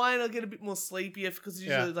I wine? I get a bit more sleepy because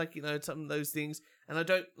usually like some of those things, and I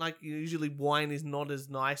don't like usually wine is not as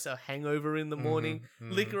nice a hangover in the morning.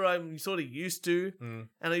 Liquor I'm sort of used to, and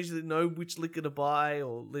I usually know which liquor to buy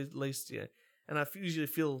or at least and I usually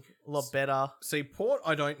feel a lot better. See, port,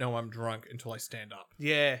 I don't know I'm drunk until I stand up.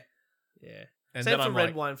 Yeah. And Same then for I'm red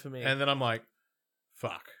like, wine for me. And then I'm like,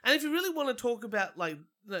 fuck. And if you really want to talk about, like,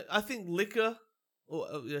 I think liquor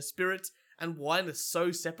or spirits and wine are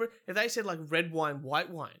so separate. If they said, like, red wine, white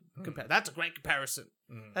wine, that's a great comparison.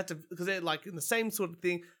 That's because they're, like, in the same sort of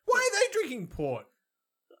thing. Why are they drinking port?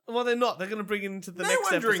 Well, they're not. They're going to bring it into the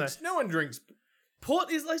next episode. No one drinks. Port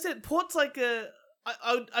is, like I said, port's like a...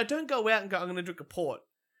 I don't go out and go, I'm going to drink a port.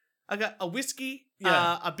 I got a whiskey,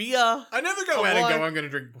 a beer. I never go out and go, I'm going to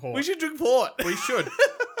drink port. We should drink port. We should.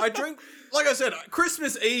 I drink, like I said,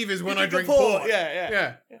 Christmas Eve is when I drink port.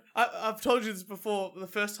 Yeah. I've told you this before. The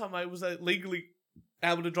first time I was legally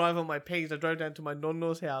able to drive on my P's, I drove down to my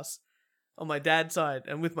nonno's house on my dad's side,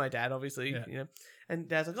 and with my dad, obviously, you know. And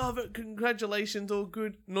Dad's like, "Oh, but congratulations, all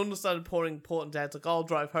good." Nonno started pouring port, and Dad's like, "I'll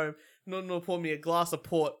drive home." Nonno poured me a glass of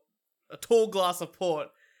port, a tall glass of port.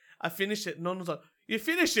 I finished it. Nonno's like, "You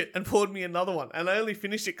finished it," and poured me another one. And I only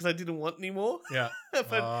finished it because I didn't want any more. Yeah.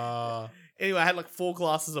 But anyway, I had like 4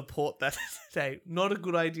 glasses of port that day. Not a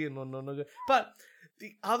good idea. No good. But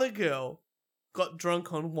the other girl got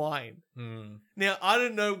drunk on wine. Now, I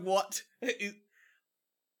don't know what...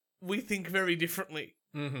 we think very differently,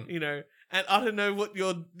 you know, and I don't know what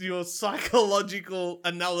your psychological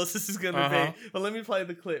analysis is going to be. But let me play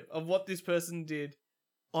the clip of what this person did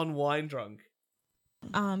on wine drunk.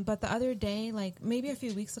 But the other day, like maybe a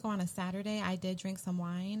few weeks ago on a Saturday, I did drink some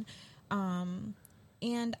wine.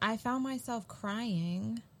 And I found myself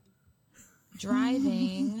crying,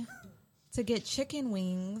 driving to get chicken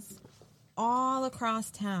wings all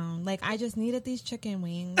across town. Like I just needed these chicken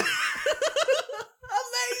wings.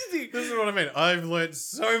 Amazing. This is what I mean. I've learned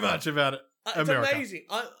so much about it. It's amazing.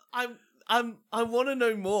 I want to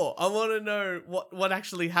know more. I want to know what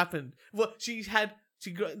actually happened. She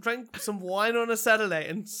drank some wine on a Saturday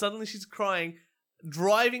and suddenly she's crying,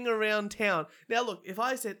 driving around town. Now look, if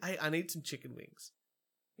I said, "Hey, I need some chicken wings,"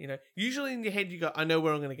 you know, usually in your head you go, "I know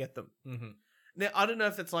where I'm going to get them." Now I don't know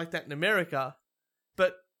if it's like that in America,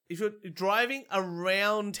 but if you're driving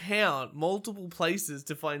around town, multiple places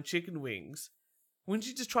to find chicken wings, wouldn't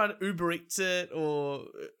you just try to Uber Eats it or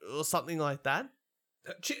something like that?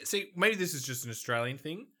 See, maybe this is just an Australian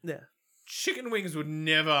thing. Yeah. Chicken wings would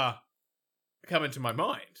never come into my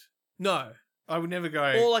mind. No. I would never go...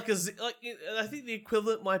 Or like I think the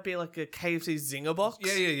equivalent might be like a KFC Zinger box.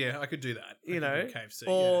 Yeah. I could do that. You know? KFC,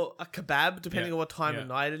 or a kebab, depending on what time of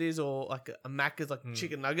night it is, or like a Macca's, like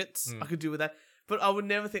chicken nuggets. I could do with that. But I would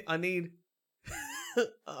never think I need...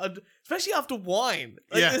 especially after wine.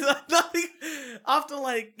 Like, there's like nothing... After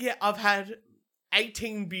I've had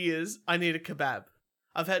 18 beers, I need a kebab.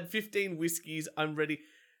 I've had 15 whiskeys, I'm ready.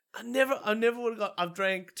 I never would have got... I've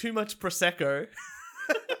drank too much Prosecco.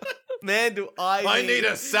 Man, do I need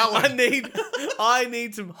a salad. I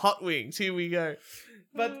need some hot wings. Here we go.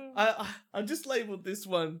 But I just labeled this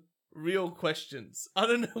one real questions. I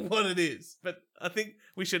don't know what it is, but I think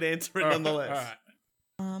we should answer it nonetheless.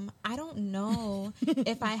 All right. I don't know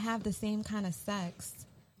if I have the same kind of sex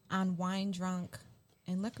on wine drunk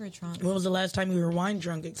and liquor drunk. When was the last time you were wine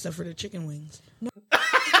drunk except for the chicken wings? No.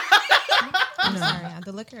 I'm sorry.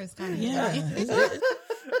 The liquor is kind of... Yeah.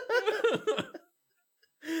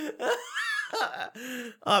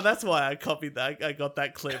 Oh, that's why I copied that. I got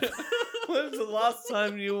that clip. When was the last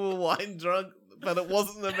time you were wine drunk, but it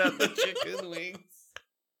wasn't about the chicken wings?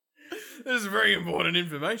 This is very important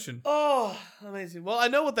information. Oh, amazing. Well, I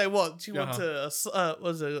know what they want. She wants a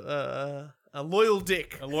loyal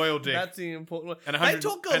dick. A loyal dick. That's the important one. And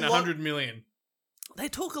 100 million. They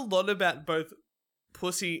talk a lot about both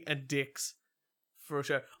pussy and dicks for a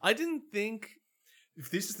show. I didn't think... If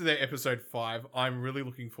this is their episode 5, I'm really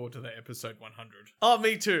looking forward to their episode 100. Oh,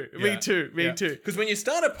 me too. Me too. Because when you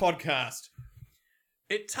start a podcast,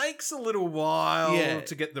 it takes a little while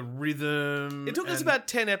to get the rhythm. It took us about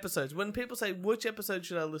 10 episodes. When people say, which episode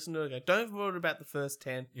should I listen to? I go, don't worry about the first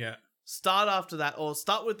 10. Yeah. Start after that, or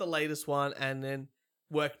start with the latest one and then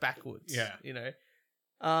work backwards. Yeah. You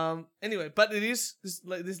know? Anyway, but it is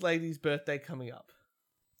this lady's birthday coming up.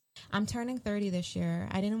 I'm turning 30 this year.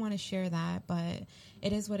 I didn't want to share that, but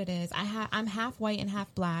it is what it is. I'm half white and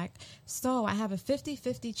half black, so I have a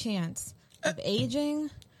 50-50 chance of aging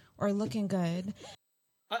or looking good.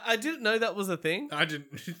 I didn't know that was a thing. I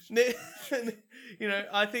didn't. You know,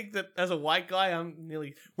 I think that as a white guy, I'm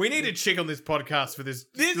nearly. We need a chick on this podcast for this.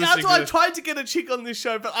 That's why I tried to get a chick on this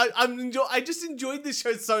show, but I just enjoyed this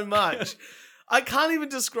show so much. I can't even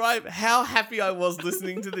describe how happy I was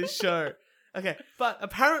listening to this show. Okay, but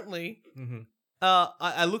apparently,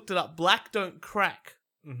 I looked it up. Black don't crack.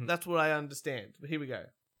 That's what I understand. But here we go.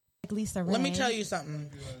 Like Lisa Ray. Let me tell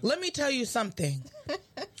you something.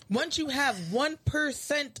 Once you have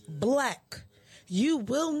 1% black, you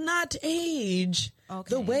will not age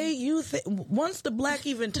the way you think. Once the black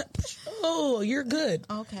even you're good.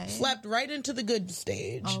 Okay. Slapped right into the good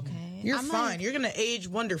stage. Okay. You're fine. You're going to age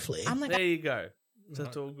wonderfully. There you go. So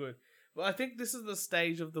it's all good. Well, I think this is the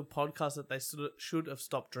stage of the podcast that they should have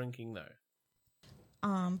stopped drinking, though.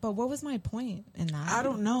 But what was my point in that? I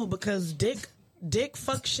don't know, because dick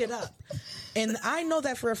fucks shit up. And I know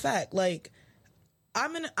that for a fact. Like,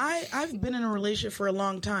 I've been in a relationship for a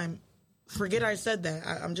long time. Forget I said that.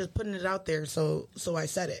 I'm just putting it out there, so I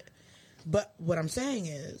said it. But what I'm saying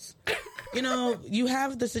is, you know, you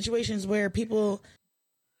have the situations where people...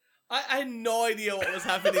 I had no idea what was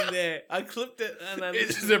happening there. I clipped it and then...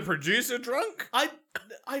 Is the producer drunk? I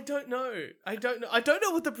don't know. I don't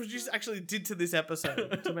know what the producer actually did to this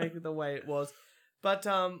episode to make it the way it was. But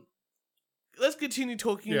let's continue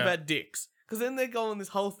talking about dicks. Because then they go on this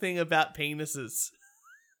whole thing about penises.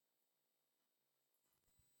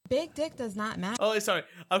 Big dick does not matter. Oh, sorry.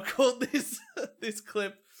 I've called this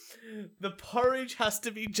clip, "The porridge has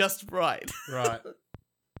to be just right." Right.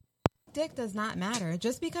 Dick does not matter.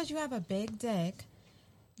 Just because you have a big dick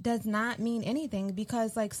does not mean anything,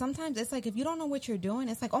 because like sometimes it's like if you don't know what you're doing,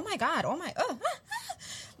 it's like, oh my god, what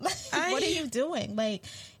are you doing? Like,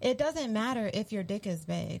 it doesn't matter if your dick is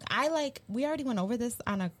big. We already went over this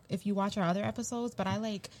if you watch our other episodes, but I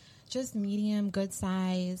like just medium, good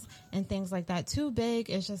size, and things like that. Too big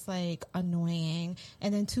is just like annoying,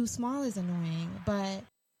 and then too small is annoying. But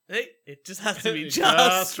hey, it just has to be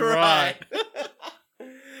just right.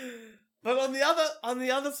 But on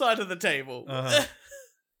the other side of the table,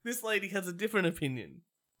 this lady has a different opinion.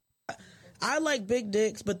 I like big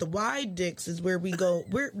dicks, but the wide dicks is where we go,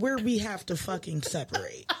 where we have to fucking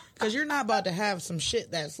separate. Because you're not about to have some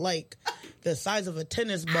shit that's like the size of a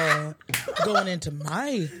tennis ball going into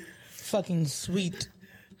my fucking sweet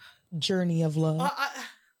journey of love.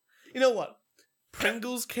 You know what?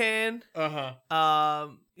 Pringles can.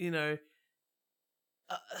 You know,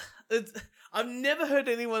 I've never heard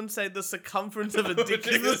anyone say the circumference of a dick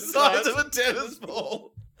is the size of a tennis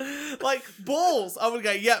ball. Like balls, I would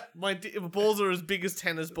go, yep, my balls are as big as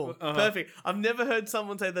tennis balls. Perfect. I've never heard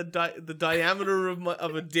someone say the diameter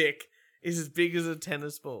of a dick is as big as a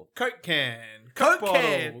tennis ball. Coke can. Coke bottle.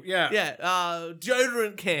 can. Yeah. Yeah.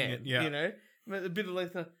 Deodorant can. Yeah. You know, a bit of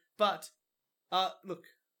length. But look,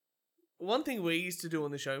 one thing we used to do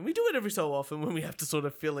on the show, and we do it every so often when we have to sort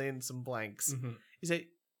of fill in some blanks, is that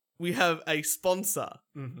we have a sponsor,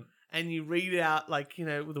 and you read out, like, you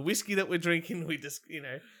know, with the whiskey that we're drinking, we just, you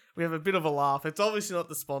know, we have a bit of a laugh. It's obviously not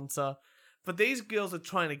the sponsor, but these girls are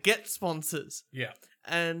trying to get sponsors. Yeah.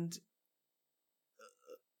 And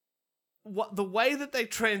the way that they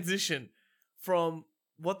transition from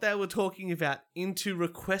what they were talking about into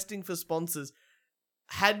requesting for sponsors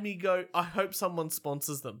had me go, I hope someone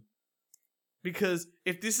sponsors them. Because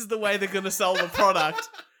if this is the way they're going to sell the product,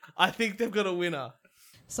 I think they've got a winner.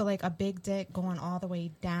 So like a big dick going all the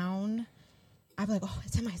way down, I'd be like, oh,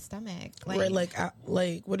 it's in my stomach. Like,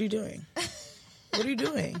 what are you doing? What are you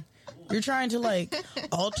doing? You're trying to like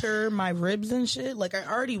alter my ribs and shit. Like, I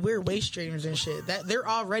already wear waist trainers and shit. That they're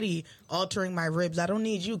already altering my ribs. I don't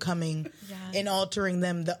need you coming and altering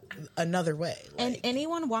them another way. Like, and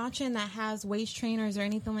anyone watching that has waist trainers or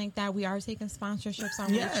anything like that, we are taking sponsorships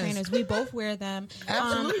on waist trainers. We both wear them.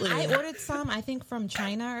 Absolutely. I ordered some, I think from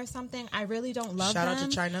China or something. I really don't love them. Shout out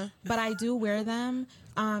to China. But I do wear them.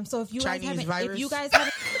 So if you guys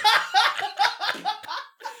haven't,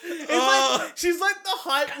 She's like the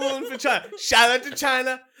hype woman for China. Shout out to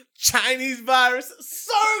China. Chinese virus.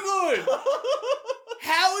 So good.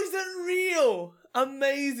 How is it real?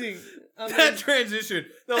 Amazing. That transition.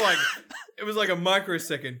 They're like, it was like a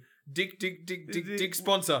microsecond. Dick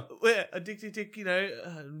sponsor. Yeah, a dick, you know,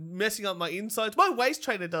 messing up my insides. My waist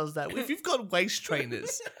trainer does that. If you've got waist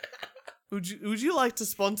trainers, would you like to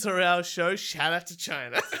sponsor our show? Shout out to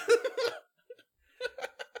China.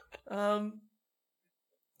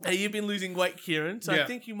 Hey, you've been losing weight, Kieran, so I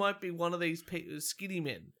think you might be one of these skinny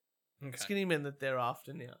men. Okay. Skinny men that they're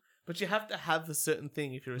after now. But you have to have a certain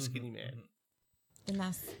thing if you're a skinny man. And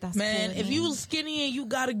that's Man, cool if with you me. was skinny and you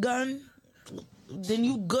got a gun, then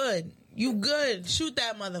you good. You good. Shoot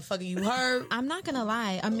that motherfucker. You heard? I'm not gonna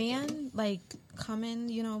lie, a man like coming,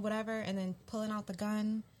 whatever, and then pulling out the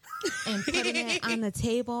gun and putting it on the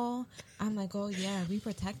table. I'm like, oh yeah, we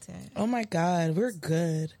protect it. Oh my God, we're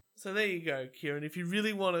good. So there you go, Kieran. If you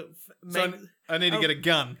really want to So make... I need to get a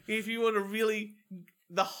gun. If you want to really...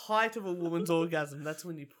 The height of a woman's orgasm, that's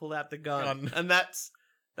when you pull out the gun. And that's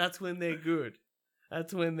when they're good.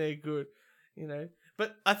 That's when they're good,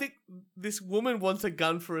 But I think this woman wants a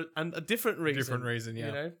gun for a different reason. Different reason,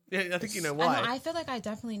 yeah. Yeah, I think you know I why. know, I feel like I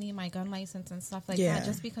definitely need my gun license and stuff like Yeah. that,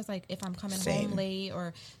 just because like if I'm coming Same. home late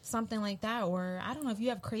or something like that, or I don't know if you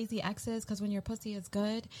have crazy exes, because when your pussy is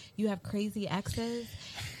good, you have crazy exes,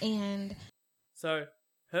 and So,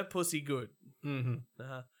 her pussy good. Mm-hmm.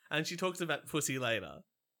 And she talks about pussy later.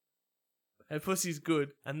 Her pussy's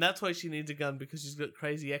good, and that's why she needs a gun, because she's got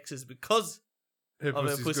crazy exes because of her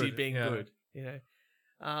pussy's pussy good, being yeah. good.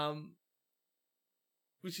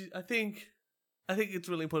 Which is, I think it's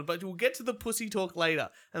really important. But we'll get to the pussy talk later.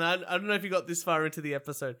 And I don't know if you got this far into the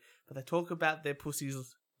episode, but they talk about their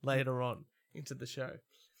pussies later on into the show.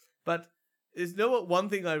 But is know what one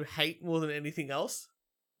thing I hate more than anything else?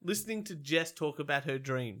 Listening to Jess talk about her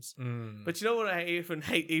dreams. But you know what I even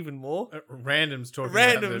hate even more? Randoms talking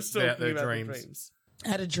Randoms about talking their about dreams. their dreams. I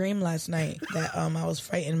had a dream last night that I was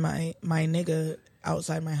fighting my nigga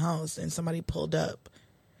outside my house, and somebody pulled up,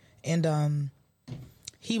 and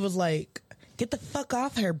he was like, "Get the fuck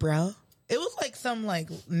off her, bro." It was like some like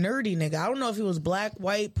nerdy nigga. I don't know if he was black,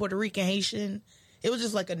 white, Puerto Rican, Haitian. It was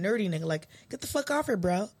just like a nerdy nigga. Like, "Get the fuck off her,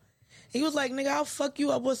 bro." He was like, "Nigga, I'll fuck you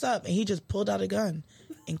up. What's up?" And he just pulled out a gun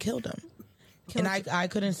and killed him. And I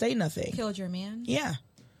couldn't say nothing. killed your man. Yeah.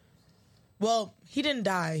 Well, he didn't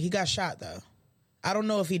die. He got shot though. I don't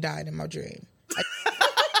know if he died in my dream.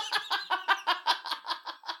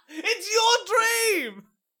 It's your dream!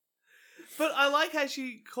 But I like how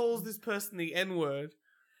she calls this person the N-word,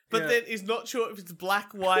 but Yeah. then is not sure if it's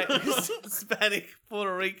black, white, Hispanic,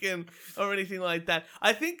 Puerto Rican, or anything like that.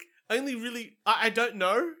 I think only really... I don't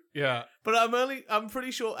know, Yeah. but I'm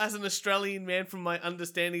pretty sure as an Australian man, from my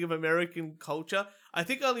understanding of American culture, I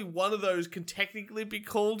think only one of those can technically be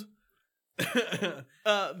called that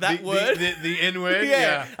word. The N-word?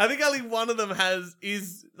 Yeah, I think only one of them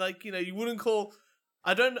is like, you wouldn't call.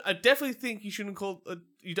 I definitely think you shouldn't call.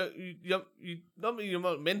 You're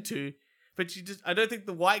not meant to, but I don't think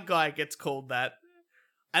the white guy gets called that.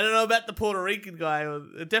 I don't know about the Puerto Rican guy, or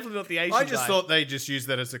definitely not the Asian guy. I just thought they just used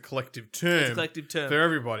that as a collective term. it's a collective term for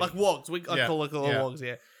everybody. like wogs. I Yeah, call it all yeah. wogs,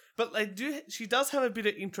 yeah. But she does have a bit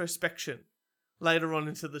of introspection later on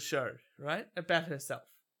into the show, right, about herself.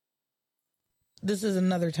 This is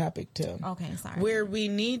another topic too. Okay, sorry. Where we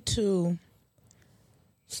need to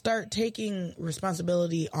start taking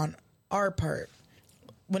responsibility on our part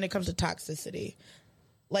when it comes to toxicity.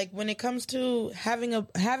 Like when it comes to having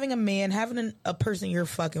a man, having a person you're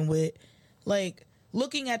fucking with, like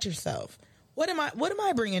looking at yourself. What am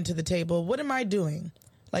I bringing to the table? What am I doing?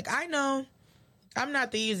 Like, I know I'm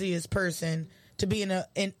not the easiest person to be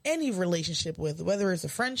in any relationship with, whether it's a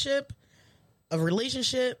friendship, a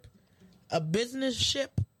relationship, a business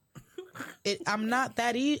ship. I'm not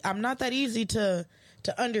that easy to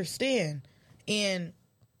understand, and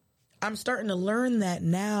I'm starting to learn that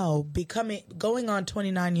now. Going on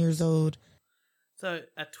 29 years old. So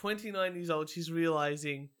at 29 years old, she's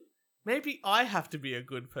realizing maybe I have to be a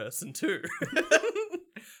good person too.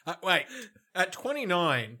 Wait, at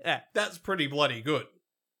 29, Yeah. that's pretty bloody good.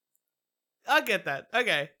 I get that.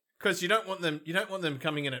 Okay. Because you don't want them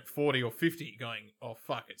coming in at 40 or 50 going, "Oh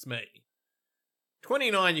fuck, it's me."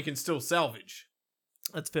 29 you can still salvage.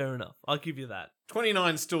 That's fair enough. I'll give you that.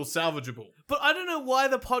 29 is still salvageable. But I don't know why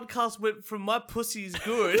the podcast went from my pussy's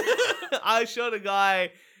good. I shot a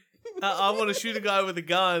guy. I want to shoot a guy with a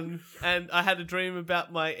gun, and I had a dream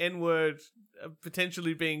about my N-word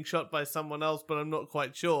potentially being shot by someone else, but I'm not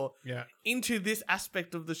quite sure. Yeah. Into this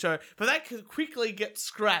aspect of the show. But that could quickly get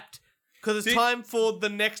scrapped because it's See- time for the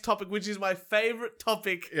next topic, which is my favorite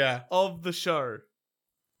topic Yeah. of the show.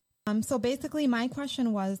 So basically my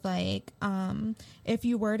question was like, if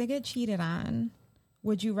you were to get cheated on,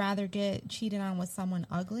 would you rather get cheated on with someone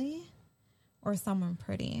ugly or someone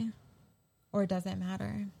pretty? Or does it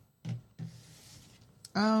matter?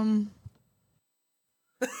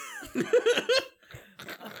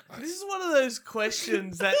 This is one of those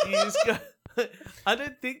questions that you just go, I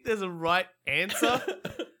don't think there's a right answer.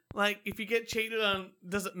 Like, if you get cheated on,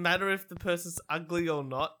 does it matter if the person's ugly or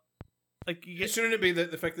not? Like, you get Shouldn't it be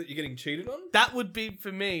the fact that you're getting cheated on? that would be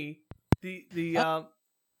for me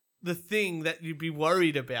the thing that you'd be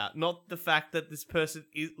worried about, not the fact that this person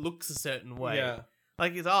looks a certain way. Yeah.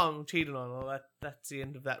 Like it's I'm cheated on, or that's the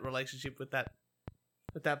end of that relationship with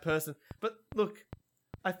that person. But look,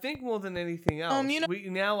 I think more than anything else, we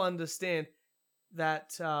now understand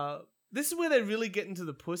that this is where they really get into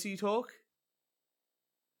the pussy talk.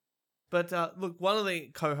 But look, one of the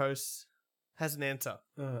co-hosts has an answer.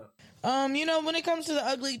 When it comes to the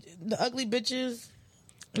ugly bitches,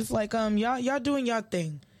 it's like y'all doing y'all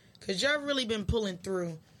thing, cause y'all really been pulling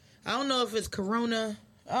through. I don't know if it's Corona,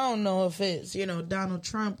 I don't know if it's Donald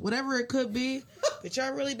Trump, whatever it could be, but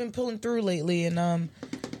y'all really been pulling through lately, and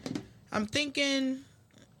I'm thinking,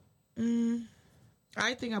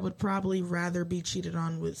 I think I would probably rather be cheated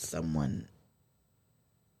on with someone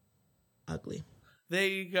ugly. There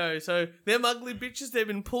you go. So them ugly bitches, they've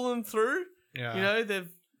been pulling through. Yeah.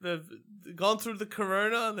 They've gone through the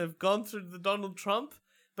Corona, they've gone through the Donald Trump.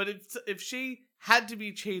 But if she had to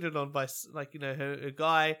be cheated on by her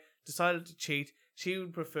guy decided to cheat, she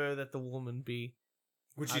would prefer that the woman be.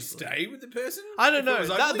 Would you stay with the person? I don't know.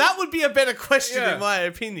 That would be a better question in my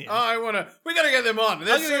opinion. We gotta get them on.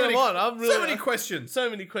 There's so many questions. So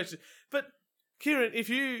many questions. But Kieran, if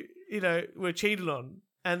you were cheated on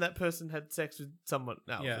and that person had sex with someone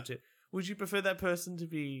else, would you prefer that person to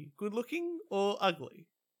be good looking or ugly?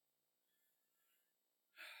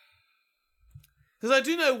 Because I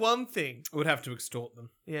do know one thing. I would have to extort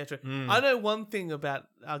them. Yeah, true. I know one thing about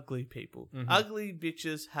ugly people. Mm-hmm. Ugly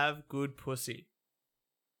bitches have good pussy.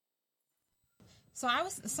 So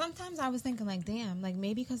sometimes I was thinking like, damn, like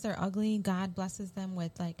maybe because they're ugly, God blesses them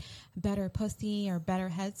with like better pussy or better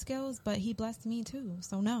head skills, but he blessed me too,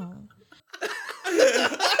 so no.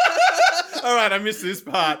 All right, I missed this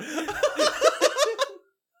part.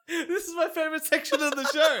 This is my favorite section of the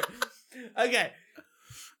show. Okay.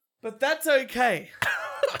 But that's okay.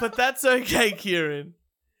 Kieran.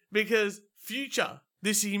 Because Future,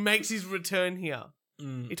 he makes his return here.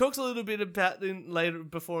 He talks a little bit about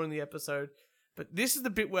it before in the episode. But this is the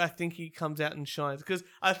bit where I think he comes out and shines. Because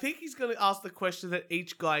I think he's going to ask the question that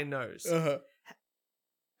each guy knows. Uh-huh.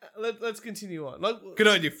 Let's continue on. Good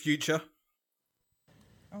on you, Future.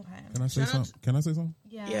 Okay. Can I say something?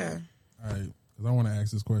 Yeah. All right. Because I want to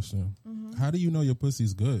ask this question. Mm-hmm. How do you know your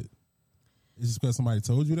pussy's good? Is it because somebody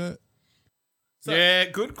told you that? So,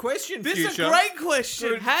 good question, Future. This is a great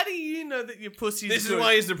question. How do you know that your pussy's good? This is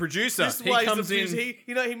why he's the producer. He comes in.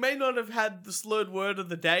 He may not have had the slurred word of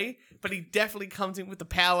the day, but he definitely comes in with the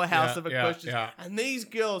powerhouse of a question. Yeah. And these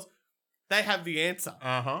girls, they have the answer.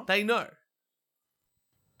 Uh-huh. They know.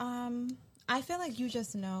 I feel like you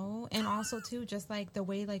just know, and also too, just like the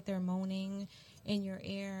way like they're moaning in your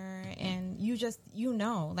ear, and you just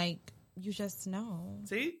know.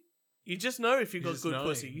 See? You just know if you got good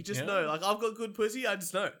pussy. You just know. Like, I've got good pussy, I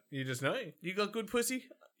just know. You just know. You got good pussy?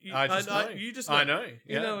 I just know. You just know. I know.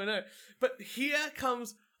 Yeah. I know. But here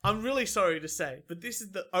comes, I'm really sorry to say, but this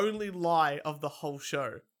is the only lie of the whole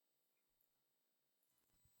show.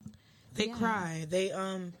 They cry. They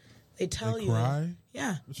tell you. Cry?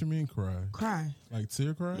 Yeah. What you mean cry? Cry. Like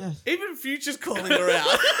tear cry? Yes. Even Future's calling her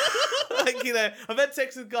out. I've had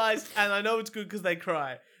sex with guys and I know it's good because they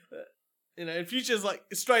cry. And Future's like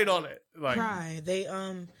straight on it. Like, cry. They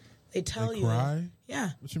tell you. Cry?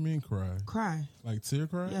 Yeah. What you mean cry? Cry. Like tear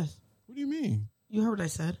cry? Yes. What do you mean? You heard what I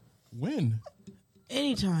said. When?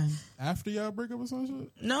 Anytime. After y'all break up or some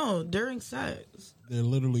shit? No, during sex. They're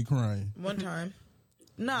literally crying. One time.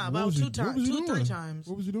 Nah, about 2 times. 2-3 times.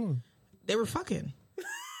 What was you doing? They were fucking.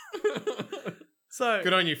 So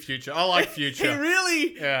good on you, Future. I like Future. He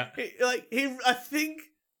really, yeah. I think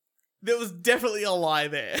there was definitely a lie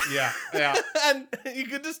there. Yeah. And you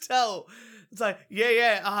could just tell. It's like,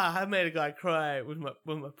 I made a guy cry with my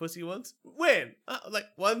pussy once. When? Like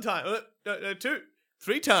 1 time. No, 2,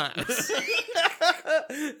 3 times.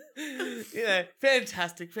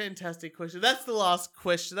 Fantastic question. That's the last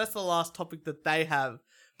question. That's the last topic that they have.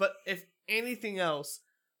 But if anything else,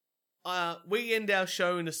 we end our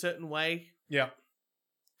show in a certain way. Yeah.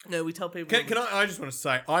 No, we tell people. I just want to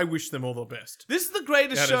say, I wish them all the best. This is the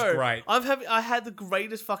greatest show. That is great. I had the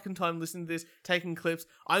greatest fucking time listening to this, taking clips.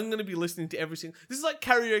 I'm going to be listening to every single. This is like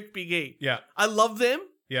Karaoke Big E. Yeah. I love them.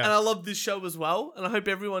 Yeah. And I love this show as well. And I hope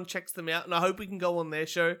everyone checks them out. And I hope we can go on their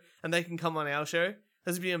show and they can come on our show.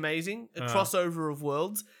 This would be amazing. A crossover of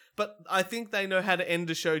worlds. But I think they know how to end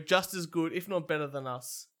a show just as good, if not better than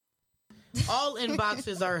us. All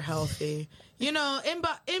inboxes are healthy.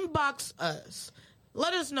 Inbox us.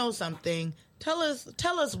 Let us know something. Tell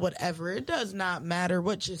us whatever. It does not matter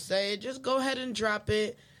what you say. Just go ahead and drop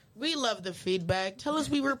it. We love the feedback. Tell us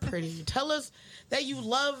we were pretty. Tell us that you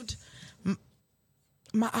loved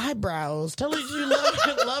my eyebrows. Tell her you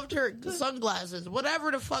loved her sunglasses.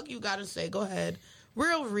 Whatever the fuck you gotta say, go ahead.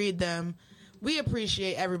 We'll read them. We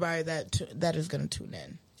appreciate everybody that is gonna tune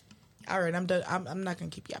in. All right, I'm done. I'm not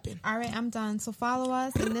gonna keep yapping. All right, I'm done. So follow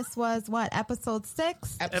us, and this was what, episode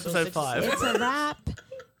 6? Episode 5. It's a wrap,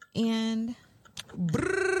 and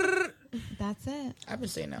that's it. I've been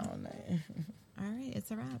saying that all night. All right,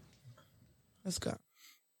 it's a wrap. Let's go.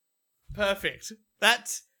 Perfect.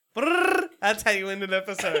 That's how you end an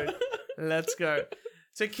episode. Let's go.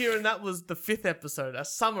 So, Kieran, that was the 5th episode, a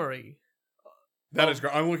summary. That is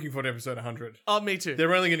great. I'm looking forward to episode 100. Oh, me too.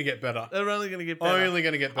 They're only going to get better. They're only going to get better. Only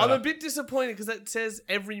going to get better. I'm a bit disappointed because it says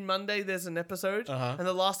every Monday there's an episode, and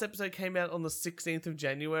the last episode came out on the 16th of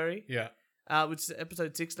January, Yeah. which is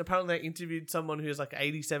episode 6. And apparently they interviewed someone who has like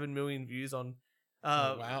 87 million views on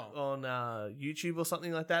on YouTube or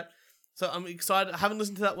something like that. So I'm excited. I haven't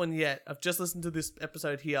listened to that one yet. I've just listened to this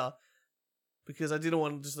episode here because I didn't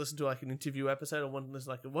want to just listen to like an interview episode. I wanted to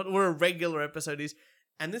listen to like what a regular episode is.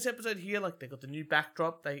 And this episode here, like they got the new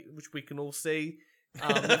backdrop, which we can all see.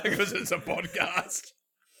 Because it's a podcast.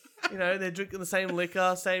 You know, they're drinking the same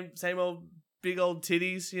liquor, same old big old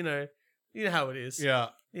titties. You know how it is. Yeah.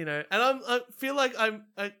 You know, and I feel like I'm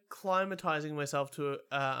acclimatizing myself to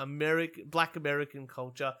Black American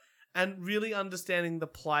culture and really understanding the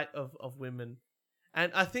plight of women.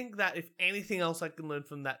 And I think that if anything else I can learn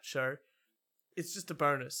from that show, it's just a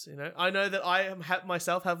bonus. You know, I know that I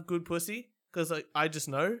myself have good pussy because I just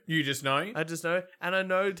know. You just know? I just know, and I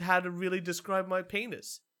know how to really describe my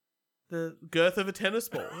penis, the girth of a tennis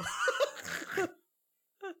ball.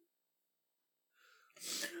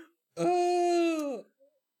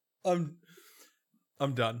 I'm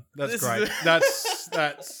done. That's This great. is-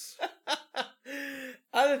 That's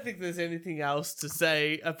I don't think there's anything else to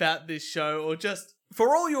say about this show, or just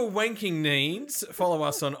for all your wanking needs. Follow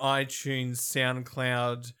us on iTunes,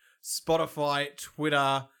 SoundCloud, Spotify,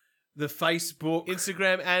 Twitter, the Facebook,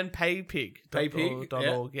 Instagram and Paypig.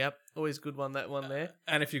 Paypig, Yep, always good one. That one there.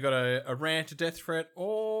 and if you've got a rant, a death threat,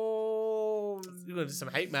 or You got to do some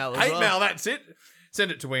hate mail. As hate well. mail, that's it.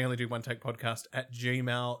 Send it to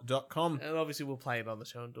weonlydoonetakePodcast@gmail.com. And obviously we'll play it on the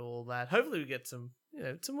show and do all that. Hopefully we get some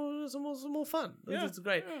more fun. Yeah, It's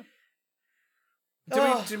great. Yeah.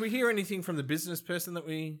 Did we hear anything from the business person that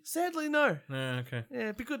we? Sadly, no. No, okay. Yeah,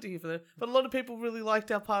 it'd be good to hear from them. But a lot of people really liked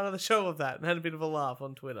our part of the show of that and had a bit of a laugh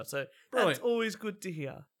on Twitter. So that's Brilliant. always good to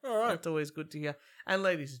hear. All right. That's always good to hear. And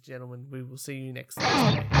ladies and gentlemen, we will see you next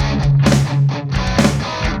Thursday.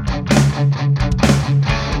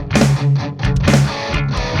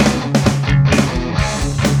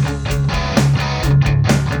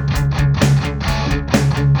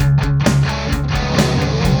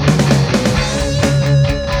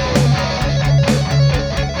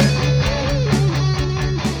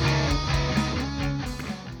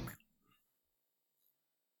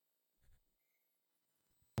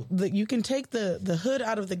 You can take the hood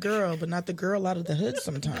out of the girl, but not the girl out of the hood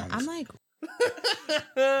sometimes. I'm like,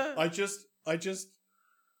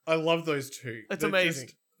 I love those two. It's amazing.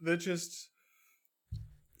 They're just.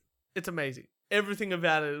 It's amazing. Everything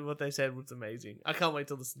about it, what they said was amazing. I can't wait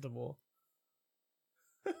to listen to more.